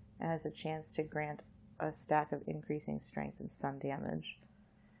shockwaves and has a chance to grant a stack of increasing strength and stun damage.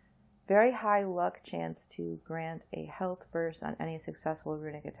 Very high luck chance to grant a health burst on any successful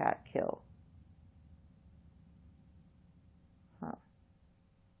runic attack kill. Huh.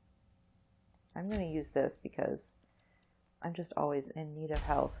 I'm going to use this because I'm just always in need of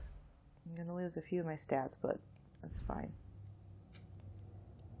health. I'm going to lose a few of my stats, but that's fine.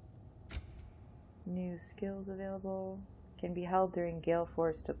 New skills available. Can be held during gale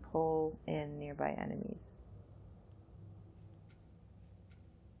force to pull in nearby enemies.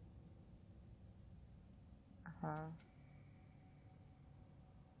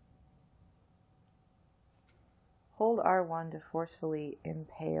 Hold R1 to forcefully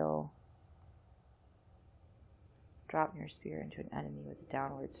impale Drop your spear into an enemy with a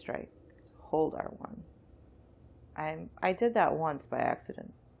downward strike. So hold R1. I did that once by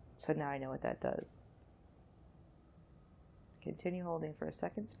accident, so now I know what that does. Continue holding for a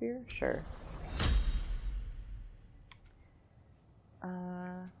second spear? Sure.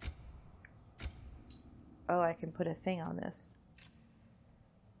 Oh, I can put a thing on this.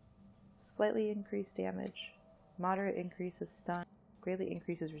 Slightly increased damage. Moderate increase of stun. Greatly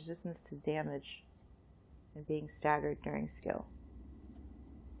increases resistance to damage and being staggered during skill.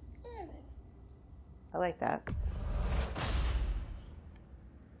 I like that.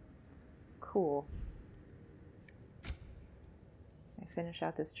 Cool. Can I finish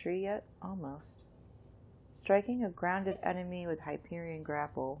out this tree yet? Almost. Striking a grounded enemy with Hyperion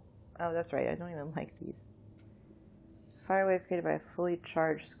grapple. Oh, that's right. I don't even like these. Fire wave created by a fully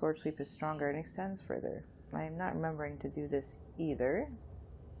charged Scorch Sweep is stronger and extends further. I am not remembering to do this either.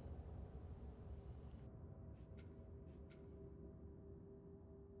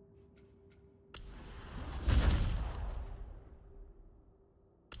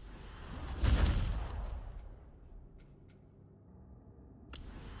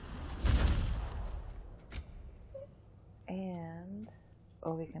 And,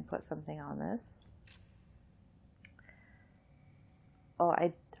 oh, we can put something on this. Oh,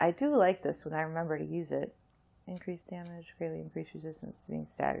 I do like this when I remember to use it. Increased damage, greatly increased resistance to being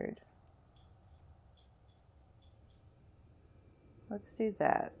staggered. Let's do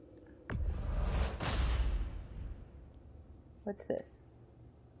that. What's this?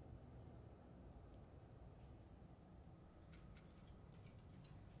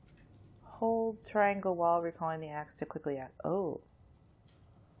 Hold triangle while recalling the axe to quickly act. Oh.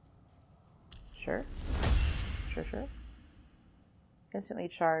 Sure. Sure. Instantly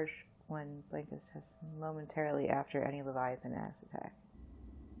charge when Blankus has momentarily after any Leviathan axe attack.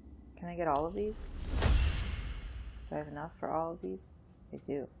 Can I get all of these? Do I have enough for all of these? I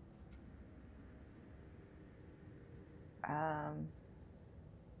do.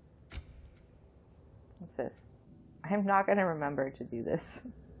 What's this? I'm not going to remember to do this.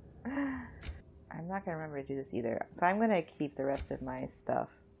 I'm not going to remember to do this either. So I'm going to keep the rest of my stuff.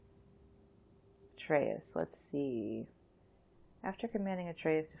 Atreus, let's see. After commanding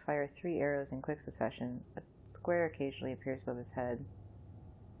Atreus to fire 3 arrows in quick succession, a square occasionally appears above his head.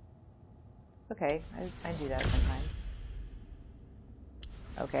 Okay, I do that sometimes.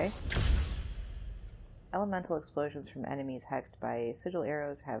 Okay. Elemental explosions from enemies hexed by sigil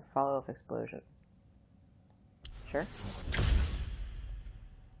arrows have follow-up explosion. Sure.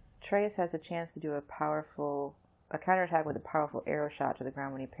 Atreus has a chance to do a counterattack with a powerful arrow shot to the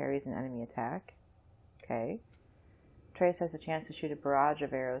ground when he parries an enemy attack. Okay. Atreus has a chance to shoot a barrage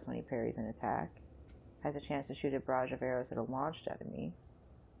of arrows when he parries an attack. Has a chance to shoot a barrage of arrows at a launched enemy.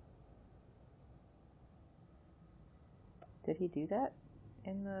 Did he do that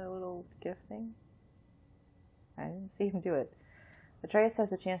in the little gift thing? I didn't see him do it. Atreus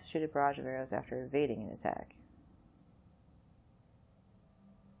has a chance to shoot a barrage of arrows after evading an attack.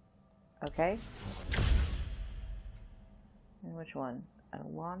 Okay. And which one? A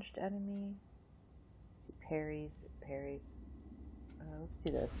launched enemy. Parries. Let's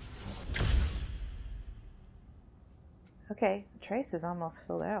do this. Okay, Trace is almost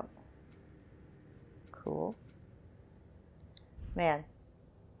filled out. Cool. Man,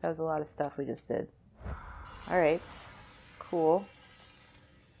 that was a lot of stuff we just did. Alright, cool.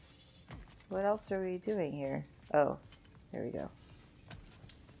 What else are we doing here? Oh, there we go.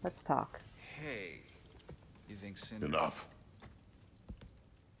 Let's talk. Hey, you think Cinder... Enough.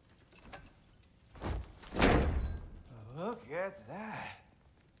 Look at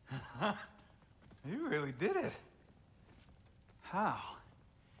that. You really did it. How,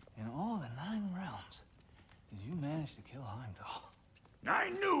 in all the 9 realms, did you manage to kill Heimdall? I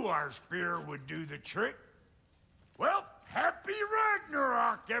knew our spear would do the trick. Well, happy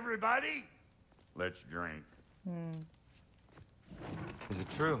Ragnarok, everybody. Let's drink. Is it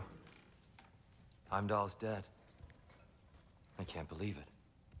true? Heimdall's dead. I can't believe it.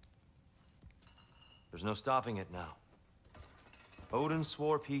 There's no stopping it now. Odin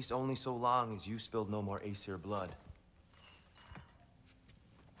swore peace only so long as you spilled no more Aesir blood.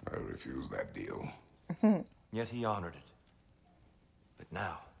 I refuse that deal. Yet he honored it. But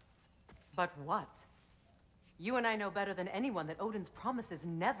now... But what? You and I know better than anyone that Odin's promises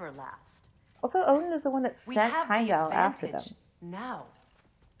never last. Also, Odin is the one that sent Heimdall after them. Now.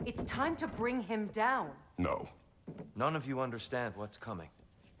 It's time to bring him down. No. None of you understand what's coming.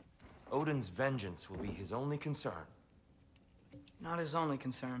 Odin's vengeance will be his only concern. Not his only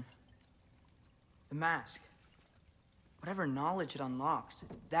concern. The mask. Whatever knowledge it unlocks,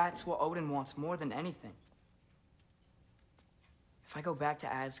 that's what Odin wants more than anything. If I go back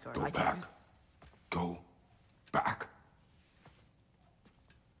to Asgard, Go I can back. use... Go back.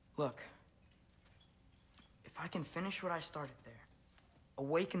 Look. If I can finish what I started there,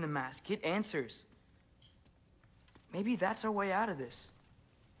 awaken the mask, get answers, maybe that's our way out of this.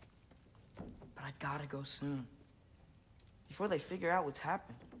 But I gotta go soon. Before they figure out what's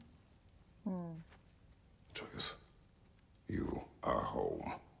happened. Atreus, you are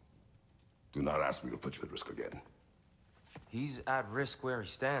home. Do not ask me to put you at risk again. He's at risk where he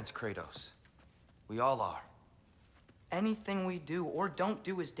stands, Kratos. We all are. Anything we do or don't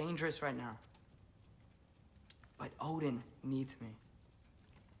do is dangerous right now. But Odin needs me.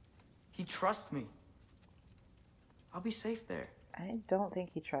 He trusts me. I'll be safe there. I don't think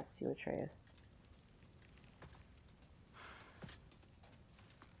he trusts you, Atreus.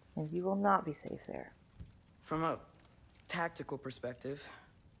 And you will not be safe there. From a tactical perspective,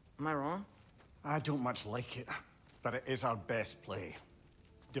 am I wrong? I don't much like it, but it is our best play.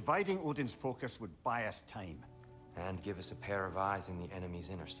 Dividing Odin's focus would buy us time. And give us a pair of eyes in the enemy's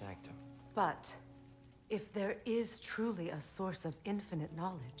inner sanctum. But if there is truly a source of infinite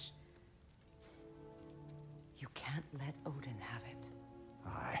knowledge, you can't let Odin have it.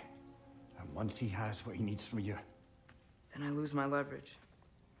 Aye. And once he has what he needs from you... Then I lose my leverage.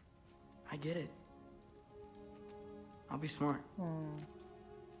 I get it. I'll be smart.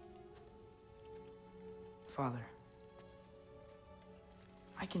 Father,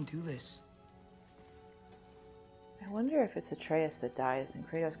 I can do this. I wonder if it's Atreus that dies and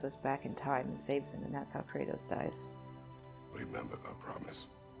Kratos goes back in time and saves him, and that's how Kratos dies. Remember our promise.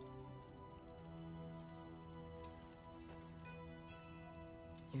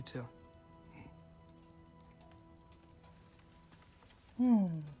 You too.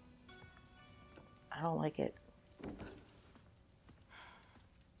 I don't like it.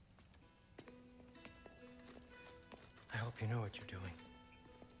 I hope you know what you're doing.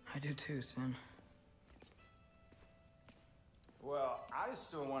 I do too, Sin. Well, I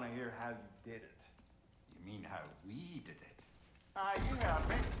still want to hear how you did it. You mean how we did it? Ah, you have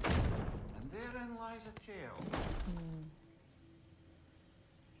me. And therein lies a tale.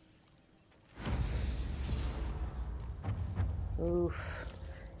 Oof.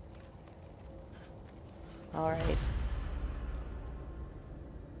 All right.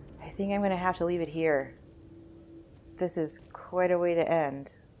 I think I'm going to have to leave it here. This is quite a way to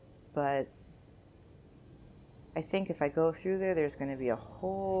end, but I think if I go through there, there's going to be a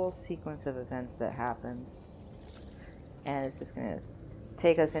whole sequence of events that happens. And it's just going to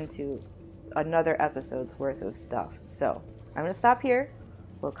take us into another episode's worth of stuff. So I'm going to stop here.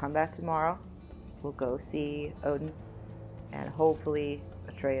 We'll come back tomorrow. We'll go see Odin. And hopefully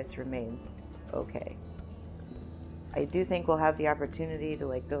Atreus remains okay. I do think we'll have the opportunity to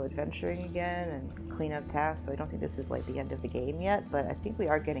like go adventuring again and clean up tasks, so I don't think this is like the end of the game yet, but I think we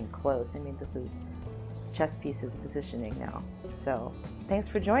are getting close. I mean, this is chess pieces positioning now. So thanks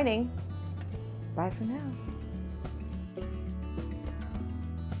for joining. Bye for now.